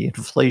up in the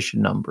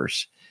inflation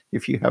numbers.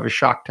 If you have a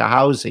shock to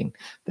housing,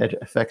 that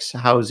affects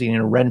housing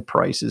and rent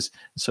prices,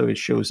 so it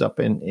shows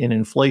up in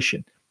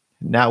inflation.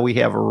 Now we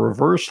have a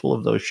reversal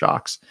of those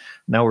shocks.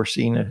 Now we're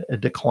seeing a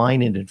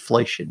decline in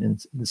inflation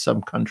in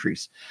some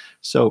countries.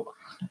 So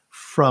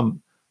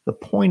from the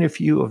point of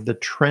view of the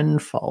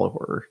trend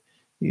follower,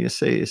 you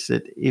say is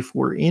that if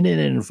we're in an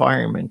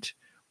environment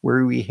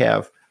where we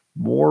have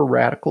more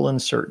radical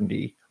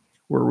uncertainty,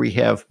 where we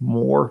have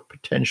more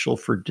potential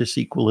for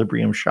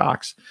disequilibrium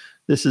shocks,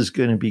 this is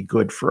going to be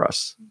good for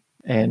us.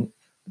 And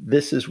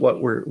this is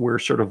what we're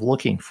sort of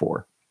looking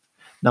for.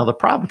 Now, the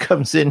problem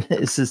comes in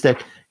is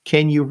that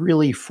can you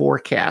really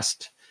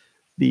forecast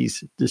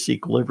these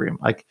disequilibrium?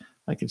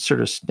 I could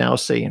sort of now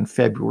say in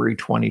February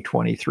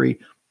 2023,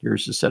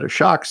 here's a set of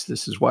shocks.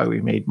 This is why we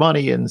made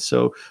money, and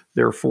so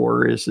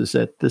therefore is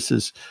that this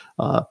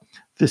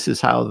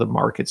is how the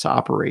markets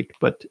operate.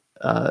 But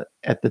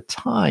at the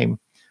time,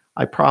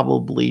 I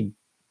probably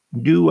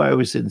knew I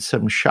was in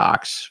some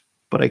shocks,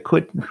 but I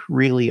couldn't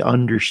really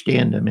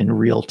understand them in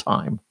real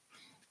time.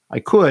 I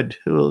could,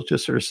 we'll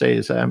just sort of say,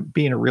 as I'm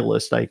being a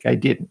realist, I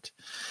didn't.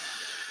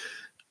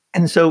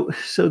 And so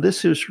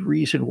this is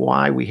reason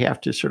why we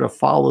have to sort of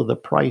follow the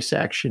price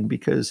action,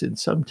 because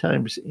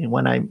sometimes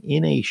when I'm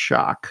in a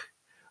shock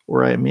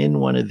or I'm in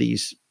one of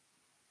these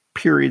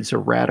periods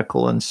of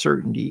radical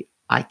uncertainty,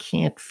 I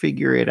can't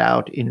figure it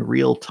out in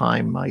real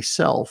time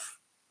myself,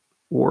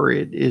 or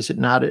it is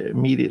not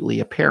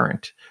immediately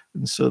apparent.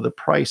 And so the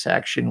price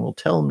action will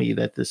tell me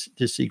that this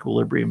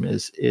disequilibrium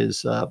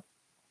is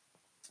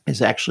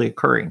actually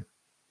occurring.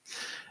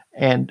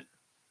 And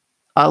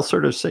I'll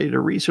sort of say the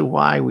reason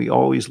why we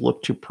always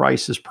look to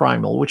price as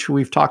primal, which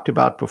we've talked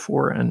about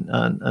before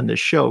on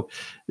this show,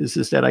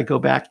 is that I go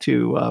back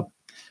to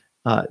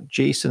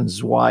Jason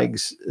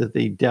Zweig's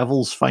The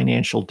Devil's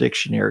Financial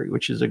Dictionary,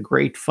 which is a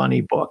great,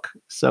 funny book.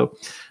 So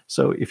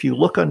if you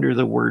look under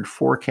the word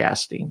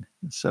forecasting,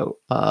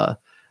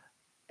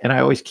 and I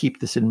always keep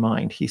this in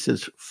mind, he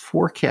says,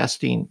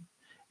 forecasting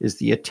is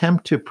the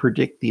attempt to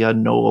predict the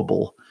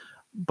unknowable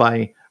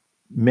by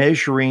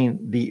measuring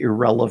the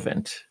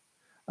irrelevant,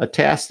 a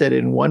task that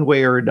in one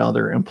way or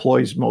another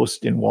employs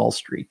most in Wall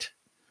Street.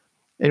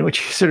 And what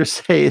you sort of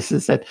say is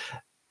that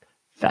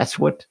that's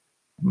what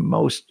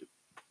most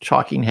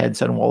talking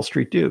heads on Wall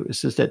Street do,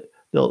 is that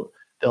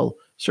they'll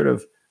sort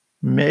of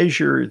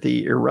measure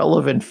the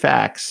irrelevant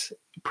facts,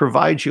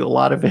 provide you a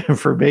lot of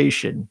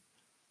information,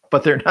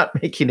 but they're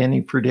not making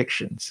any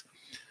predictions.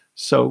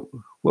 So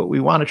what we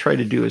want to try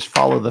to do is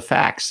follow the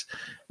facts,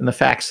 and the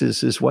facts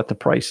is what the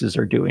prices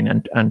are doing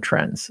on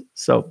trends.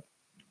 So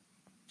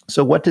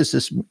what does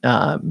this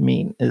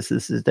mean? Is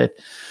that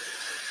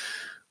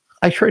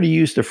I try to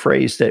use the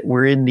phrase that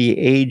we're in the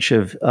age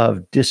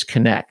of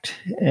disconnect,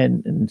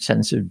 and in the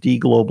sense of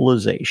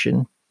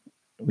deglobalization.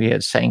 We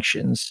had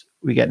sanctions.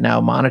 We got now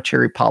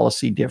monetary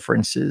policy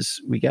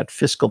differences. We got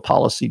fiscal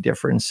policy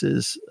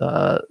differences,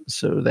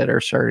 so that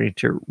are starting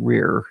to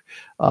rear.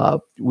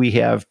 We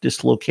have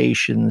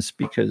dislocations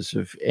because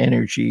of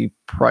energy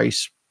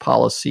price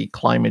policy,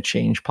 climate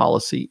change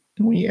policy.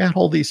 And when you add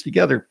all these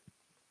together,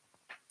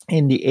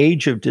 in the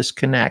age of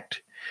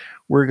disconnect,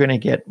 we're going to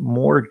get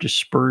more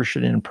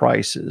dispersion in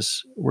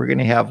prices. We're going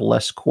to have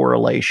less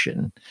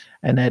correlation,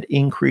 and that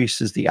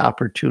increases the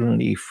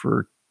opportunity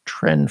for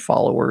trend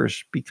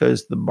followers,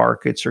 because the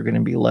markets are going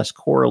to be less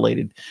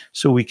correlated,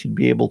 so we can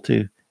be able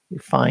to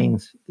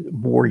find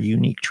more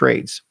unique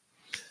trades.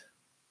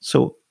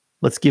 So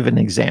let's give an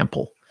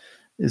example.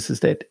 This is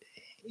that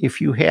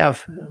if you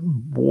have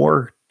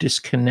more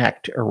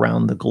disconnect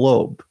around the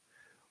globe,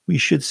 we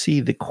should see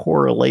the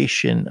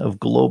correlation of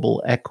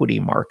global equity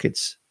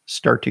markets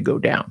start to go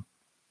down.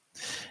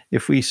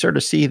 If we sort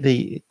of see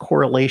the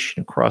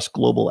correlation across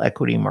global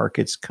equity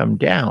markets come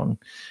down,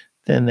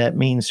 then that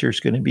means there's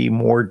going to be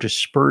more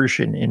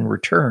dispersion in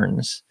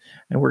returns,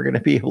 and we're going to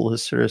be able to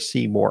sort of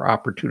see more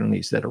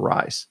opportunities that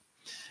arise.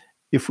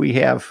 If we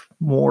have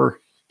more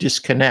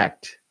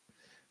disconnect,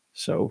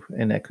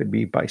 and that could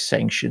be by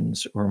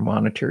sanctions or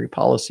monetary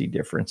policy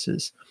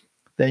differences,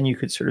 then you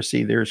could sort of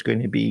see there's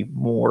going to be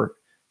more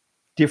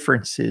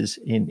differences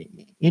in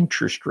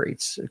interest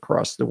rates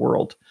across the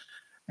world,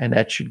 and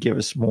that should give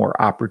us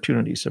more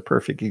opportunities. A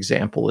perfect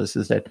example is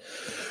that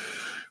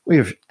we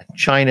have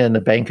China and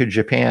the Bank of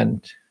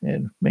Japan,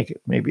 and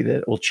maybe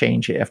that will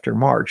change after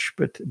March,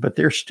 but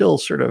they're still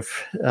sort of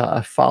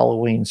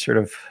following sort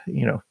of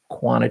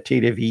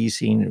quantitative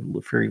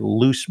easing, very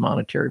loose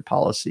monetary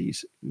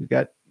policies. We've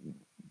got the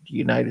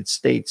United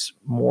States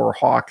more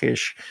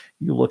hawkish.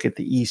 You look at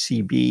the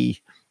ECB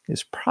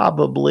is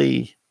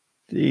probably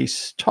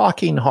he's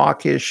talking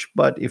hawkish,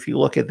 but if you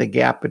look at the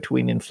gap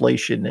between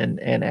inflation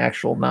and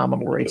actual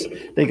nominal rates,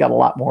 they got a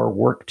lot more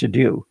work to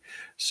do.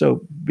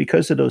 So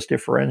because of those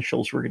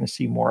differentials, we're going to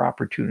see more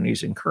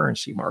opportunities in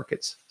currency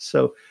markets.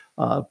 So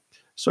I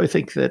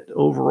think that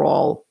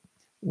overall,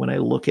 when I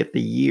look at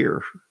the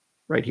year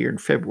right here in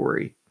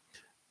February,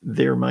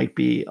 there might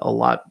be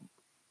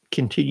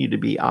continue to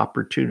be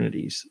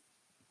opportunities.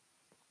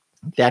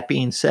 That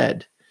being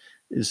said,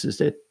 is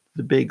that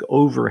the big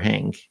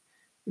overhang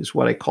is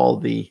what I call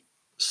the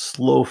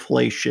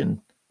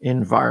slowflation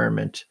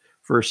environment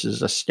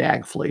versus a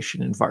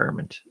stagflation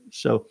environment.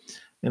 So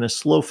in a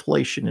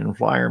slowflation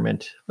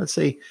environment, let's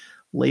say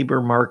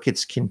labor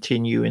markets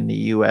continue in the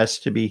US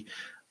to be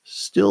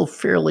still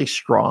fairly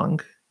strong.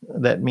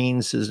 That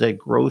means is that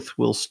growth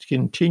will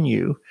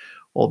continue.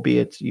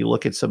 albeit you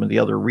look at some of the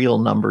other real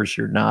numbers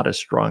are not as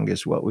strong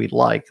as what we'd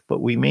like,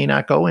 but we may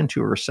not go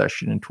into a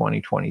recession in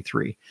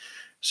 2023.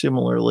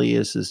 Similarly,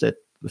 is that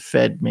the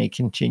Fed may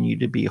continue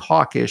to be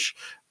hawkish,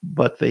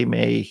 but they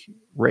may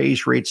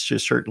raise rates to a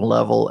certain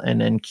level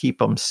and then keep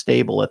them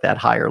stable at that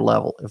higher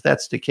level. If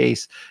that's the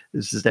case,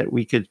 is that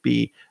we could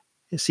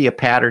see a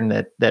pattern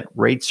that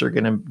rates are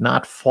going to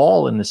not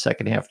fall in the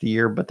second half of the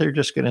year, but they're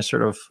just going to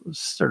sort of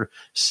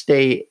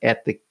stay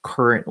at the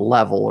current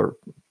level, or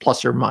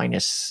plus or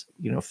minus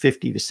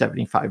 50 to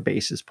 75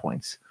 basis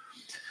points.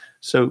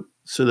 So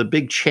the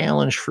big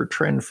challenge for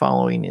trend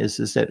following is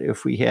that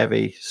if we have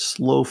a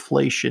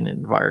slowflation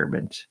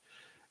environment,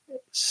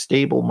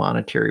 stable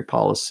monetary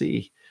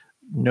policy,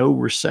 no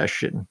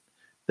recession,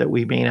 that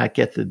we may not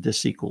get the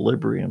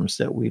disequilibriums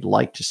that we'd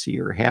like to see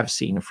or have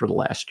seen for the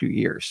last 2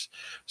 years.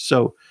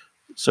 So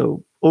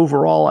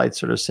overall, I'd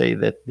sort of say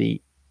that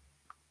the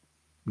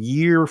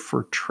year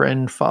for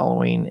trend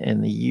following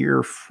and the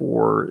year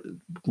for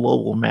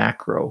global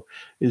macro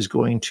is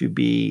going to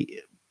be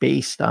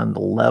based on the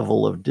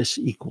level of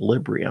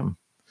disequilibrium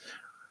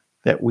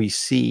that we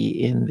see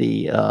in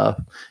the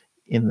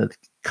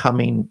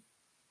coming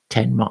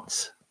 10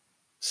 months.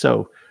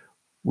 So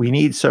we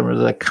need some of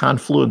the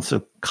confluence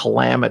of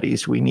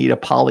calamities. We need a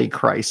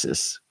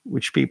polycrisis,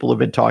 which people have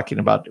been talking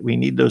about. We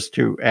need those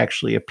to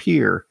actually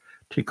appear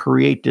to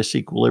create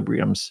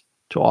disequilibriums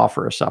to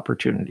offer us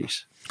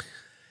opportunities.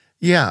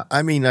 Yeah,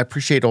 I mean, I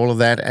appreciate all of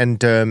that,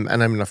 and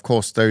I mean, of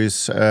course,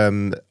 there's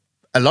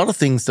a lot of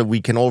things that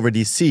we can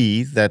already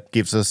see that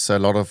gives us a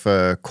lot of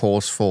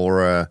cause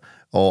for.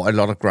 Or a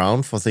lot of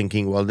ground for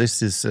thinking, well,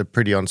 this is a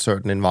pretty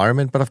uncertain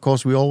environment. But of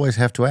course, we always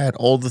have to add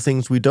all the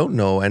things we don't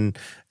know. And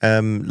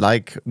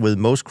like with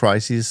most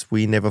crises,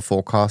 we never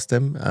forecast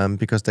them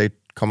because they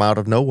come out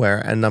of nowhere.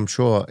 And I'm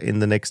sure in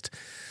the next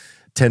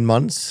 10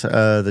 months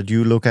that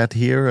you look at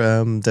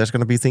here, there's going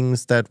to be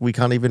things that we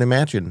can't even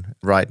imagine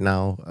right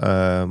now,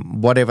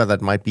 whatever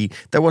that might be.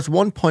 There was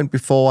one point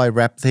before I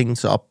wrap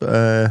things up,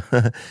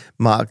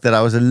 Mark, that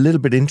I was a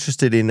little bit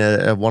interested in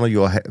one of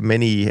your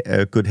many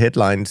good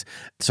headlines.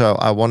 So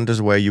I wondered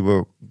where you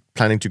were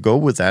planning to go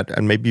with that,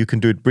 and maybe you can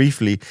do it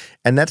briefly.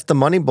 And that's the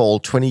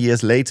Moneyball 20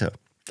 years later.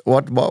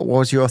 What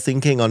was your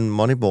thinking on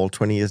Moneyball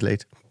 20 years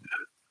later?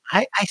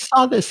 I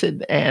saw this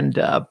and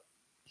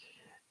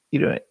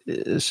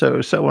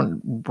so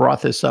someone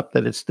brought this up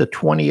that it's the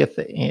 20th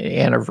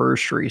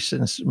anniversary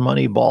since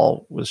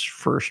Moneyball was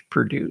first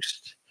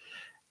produced.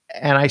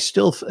 And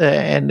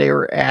and they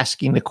were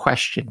asking the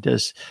question,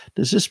 does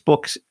this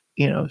book,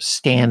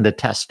 stand the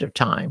test of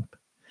time?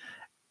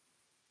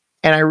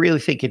 And I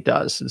really think it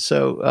does. And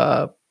so,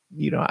 I've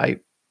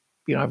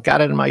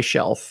got it on my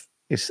shelf.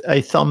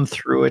 I thumbed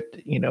through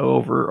it,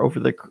 over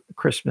the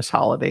Christmas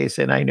holidays,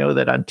 and I know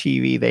that on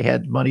TV they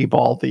had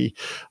Moneyball, the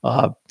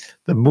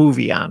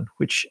movie on,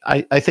 which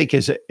I think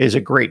is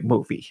a great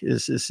movie.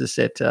 Is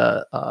it?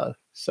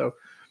 So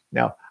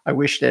now I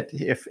wish that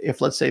if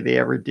let's say they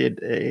ever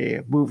did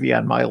a movie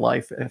on my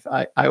life, if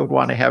I would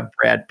want to have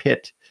Brad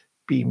Pitt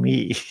be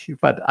me,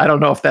 but I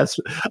don't know if that's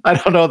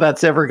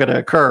ever going to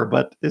occur.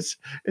 But it's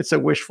a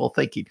wishful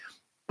thinking.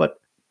 But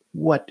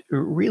what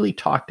really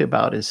talked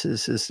about is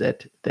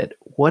that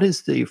what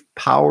is the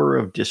power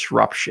of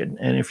disruption?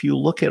 And if you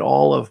look at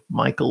all of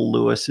Michael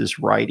Lewis's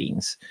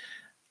writings,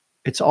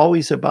 it's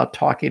always about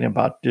talking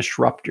about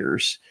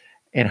disruptors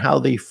and how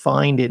they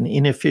find an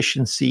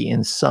inefficiency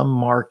in some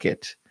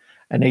market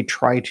and they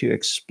try to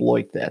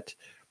exploit that.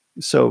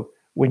 So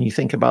when you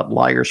think about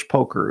Liar's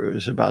Poker, it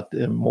was about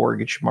the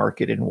mortgage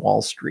market in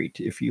Wall Street.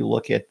 If you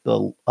look at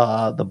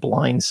the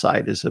Blind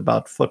Side, is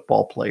about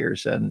football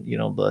players and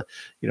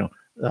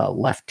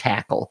left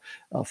tackle.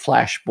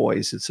 Flash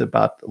Boys, it's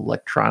about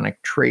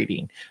electronic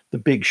trading. The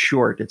Big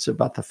Short, it's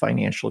about the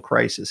financial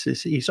crisis.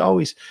 He's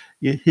always,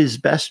 his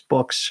best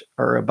books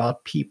are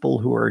about people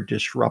who are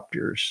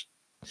disruptors.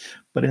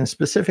 But in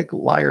specific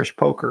Liar's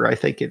Poker, I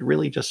think it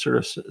really just sort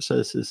of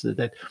says is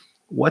that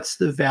what's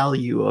the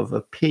value of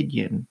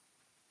opinion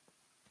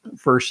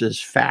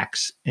versus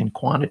facts and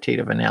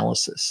quantitative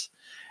analysis?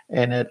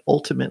 And it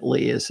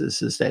ultimately is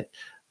that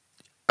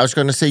I was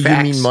going to say, you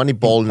mean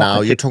Moneyball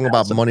now. You're talking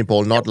about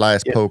Moneyball, not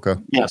Liar's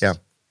Poker. Yes. Yeah.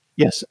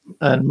 Yes.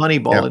 And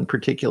Moneyball in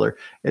particular,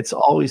 it's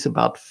always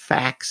about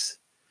facts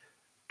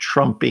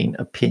trumping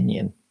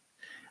opinion,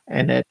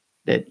 and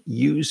that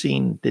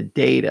using the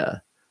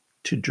data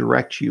to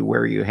direct you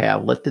where you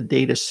have. Let the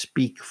data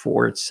speak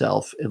for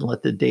itself and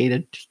let the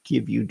data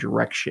give you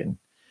direction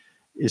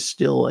is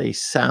still a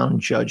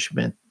sound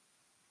judgment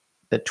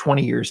that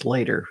 20 years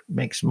later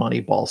makes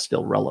Moneyball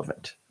still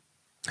relevant.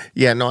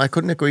 Yeah, no, I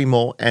couldn't agree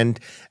more. And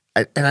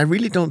I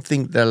really don't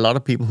think that a lot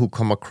of people who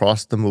come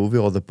across the movie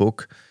or the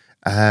book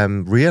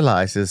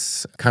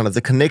realizes kind of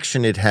the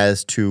connection it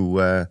has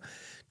to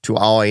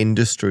our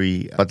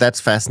industry. But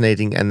that's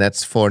fascinating, and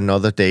that's for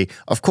another day.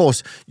 Of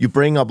course, you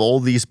bring up all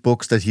these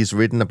books that he's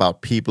written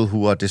about people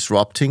who are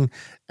disrupting.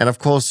 And of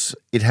course,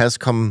 it has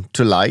come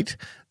to light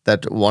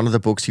that one of the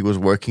books he was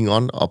working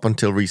on up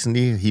until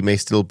recently, he may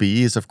still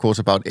be, is of course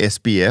about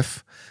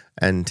SBF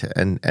and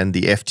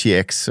the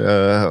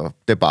FTX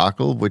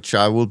debacle, which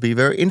I will be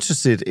very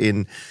interested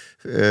in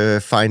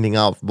finding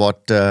out where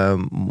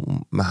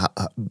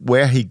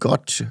he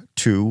got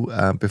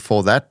to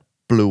before that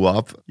blew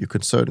up. You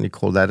could certainly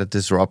call that a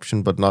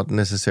disruption, but not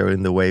necessarily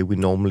in the way we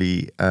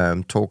normally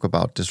talk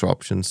about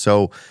disruption.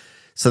 So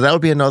that'll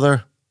be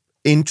another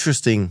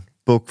interesting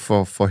book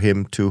for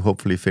him to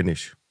hopefully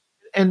finish.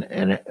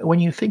 And when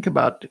you think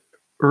about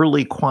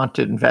early quant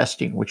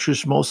investing, which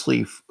was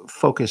mostly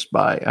focused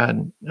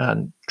on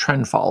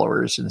trend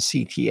followers and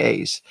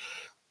CTAs,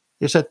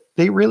 is that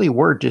they really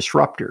were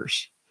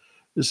disruptors.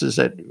 This is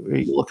that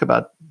you look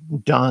about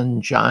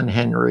Dunn, John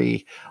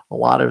Henry, a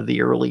lot of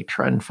the early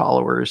trend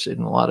followers,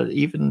 and a lot of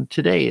even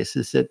today is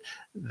that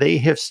they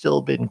have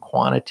still been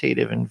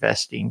quantitative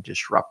investing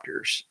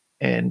disruptors.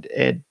 And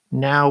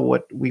now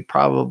what we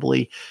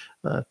probably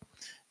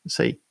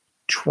say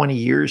 20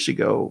 years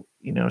ago,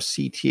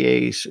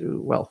 CTAs,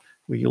 well,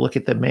 when you look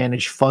at the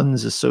Managed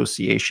Funds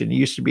Association, it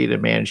used to be the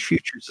Managed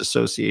Futures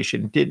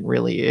Association. Didn't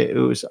really, it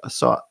was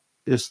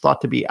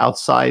thought to be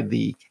outside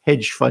the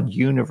hedge fund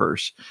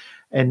universe.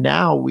 And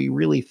now we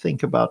really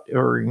think about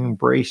or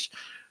embrace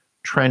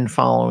trend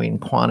following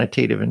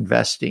quantitative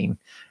investing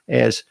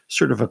as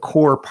sort of a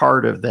core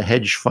part of the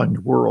hedge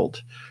fund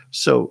world.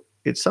 So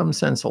in some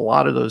sense, a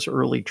lot of those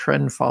early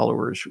trend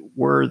followers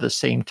were the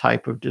same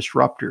type of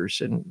disruptors.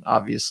 And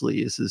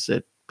obviously is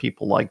that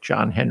people like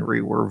John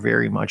Henry were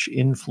very much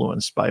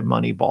influenced by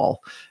Moneyball.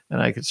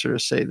 And I could sort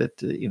of say that,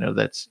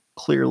 that's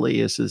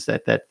clearly is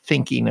that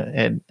thinking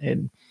and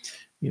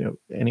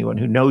anyone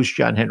who knows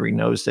John Henry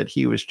knows that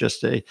he was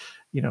just a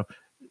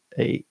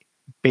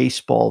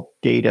baseball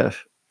data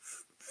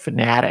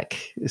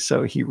fanatic.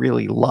 So he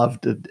really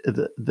loved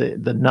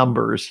the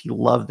numbers. He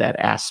loved that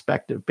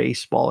aspect of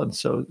baseball. And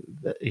so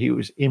he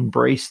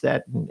embraced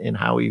that in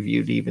how he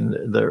viewed even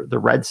the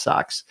Red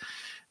Sox.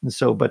 And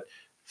so, but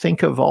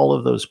think of all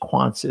of those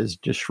quants as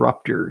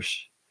disruptors.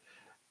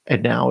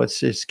 And now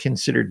it's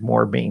considered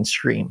more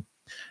mainstream.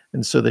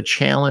 And so the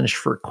challenge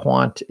for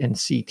quant and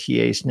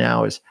CTAs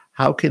now is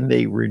how can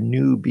they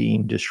renew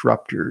being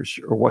disruptors,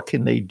 or what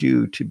can they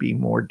do to be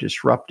more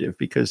disruptive?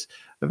 Because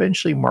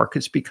eventually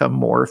markets become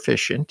more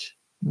efficient.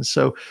 And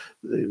so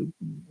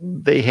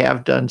they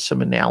have done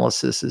some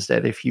analysis is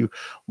that if you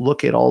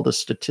look at all the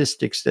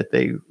statistics that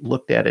they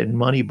looked at in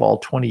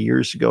Moneyball 20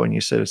 years ago, and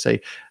you sort of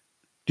say,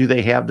 do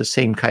they have the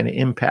same kind of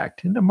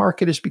impact? And the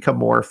market has become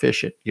more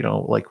efficient.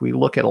 Like we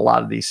look at a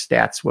lot of these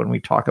stats when we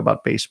talk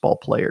about baseball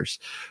players.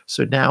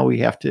 So now we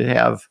have to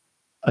have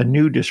a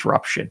new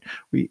disruption.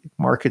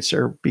 Markets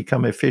are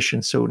become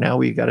efficient. So now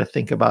we got to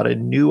think about a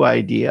new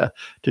idea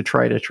to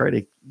try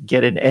to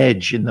get an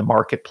edge in the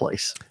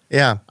marketplace.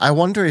 Yeah. I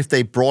wonder if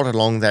they brought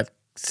along that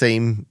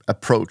same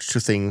approach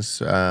to things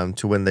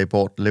to when they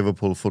bought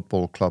Liverpool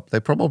Football Club. They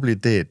probably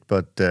did,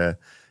 but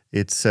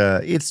it's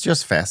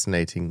just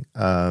fascinating.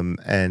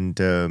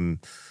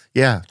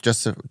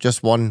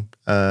 Just one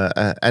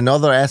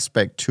another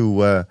aspect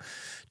to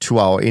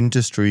our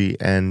industry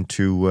and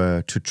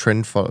to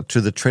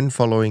the trend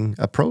following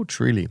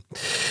approach, really.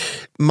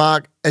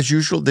 Mark, as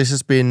usual, this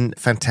has been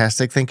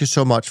fantastic. Thank you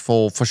so much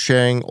for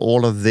sharing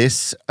all of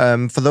this.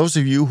 For those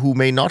of you who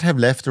may not have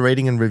left a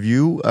rating and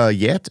review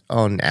yet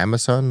on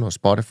Amazon or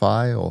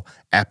Spotify or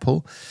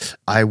Apple,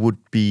 I would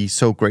be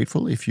so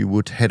grateful if you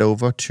would head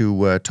over to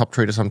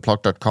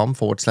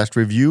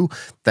toptradersunplugged.com/review.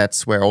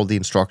 That's where all the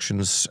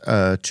instructions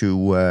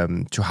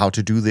to how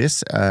to do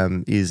this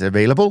is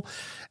available.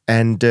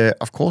 And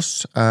of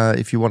course,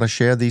 if you want to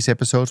share these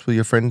episodes with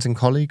your friends and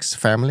colleagues,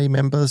 family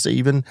members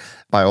even,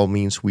 by all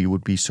means, we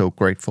would be so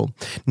grateful.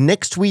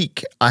 Next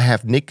week, I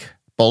have Nick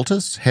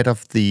Baltas, head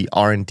of the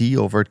R&D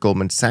over at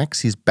Goldman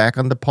Sachs. He's back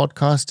on the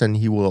podcast, and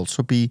he will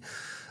also be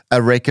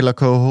a regular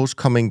co-host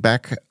coming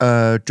back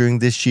during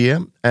this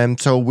year. And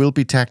so we'll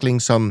be tackling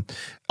some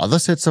other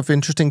sets of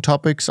interesting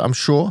topics, I'm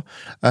sure.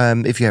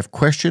 If you have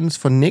questions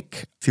for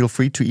Nick, feel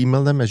free to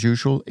email them as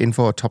usual,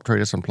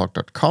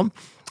 info@toptradersunplugged.com.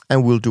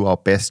 And we'll do our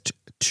best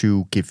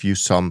to give you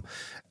some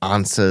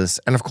answers.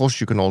 And of course,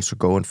 you can also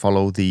go and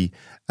follow the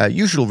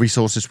usual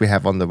resources we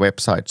have on the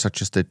website,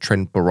 such as the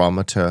Trend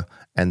Barometer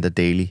and the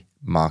Daily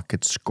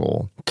Market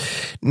Score.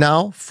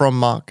 Now, from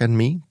Mark and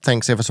me,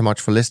 thanks ever so much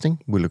for listening.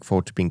 We look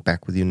forward to being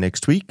back with you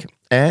next week.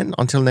 And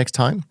until next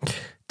time,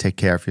 take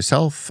care of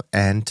yourself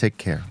and take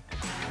care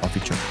of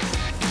each other.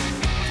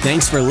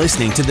 Thanks for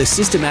listening to the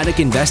Systematic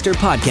Investor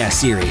Podcast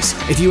Series.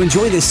 If you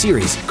enjoy this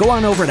series, go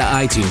on over to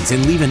iTunes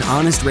and leave an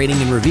honest rating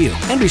and review.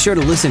 And be sure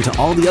to listen to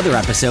all the other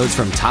episodes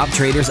from Top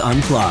Traders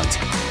Unplugged.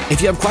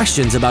 If you have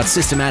questions about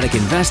systematic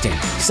investing,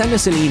 send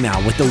us an email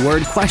with the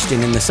word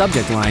question in the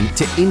subject line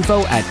to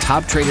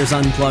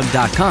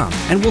info@toptradersunplugged.com,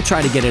 and we'll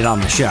try to get it on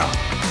the show.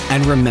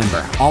 And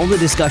remember, all the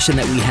discussion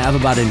that we have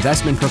about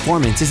investment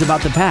performance is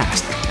about the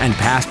past, and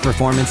past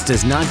performance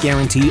does not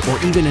guarantee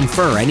or even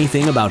infer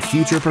anything about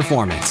future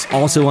performance.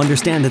 Also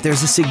understand that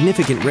there's a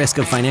significant risk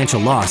of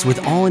financial loss with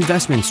all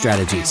investment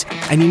strategies,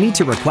 and you need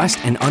to request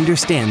and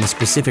understand the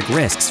specific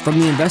risks from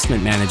the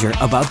investment manager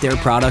about their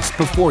products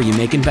before you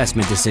make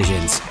investment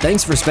decisions.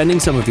 Thanks for spending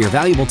some of your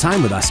valuable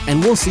time with us, and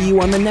we'll see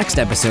you on the next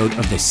episode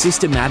of The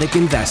Systematic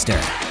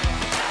Investor.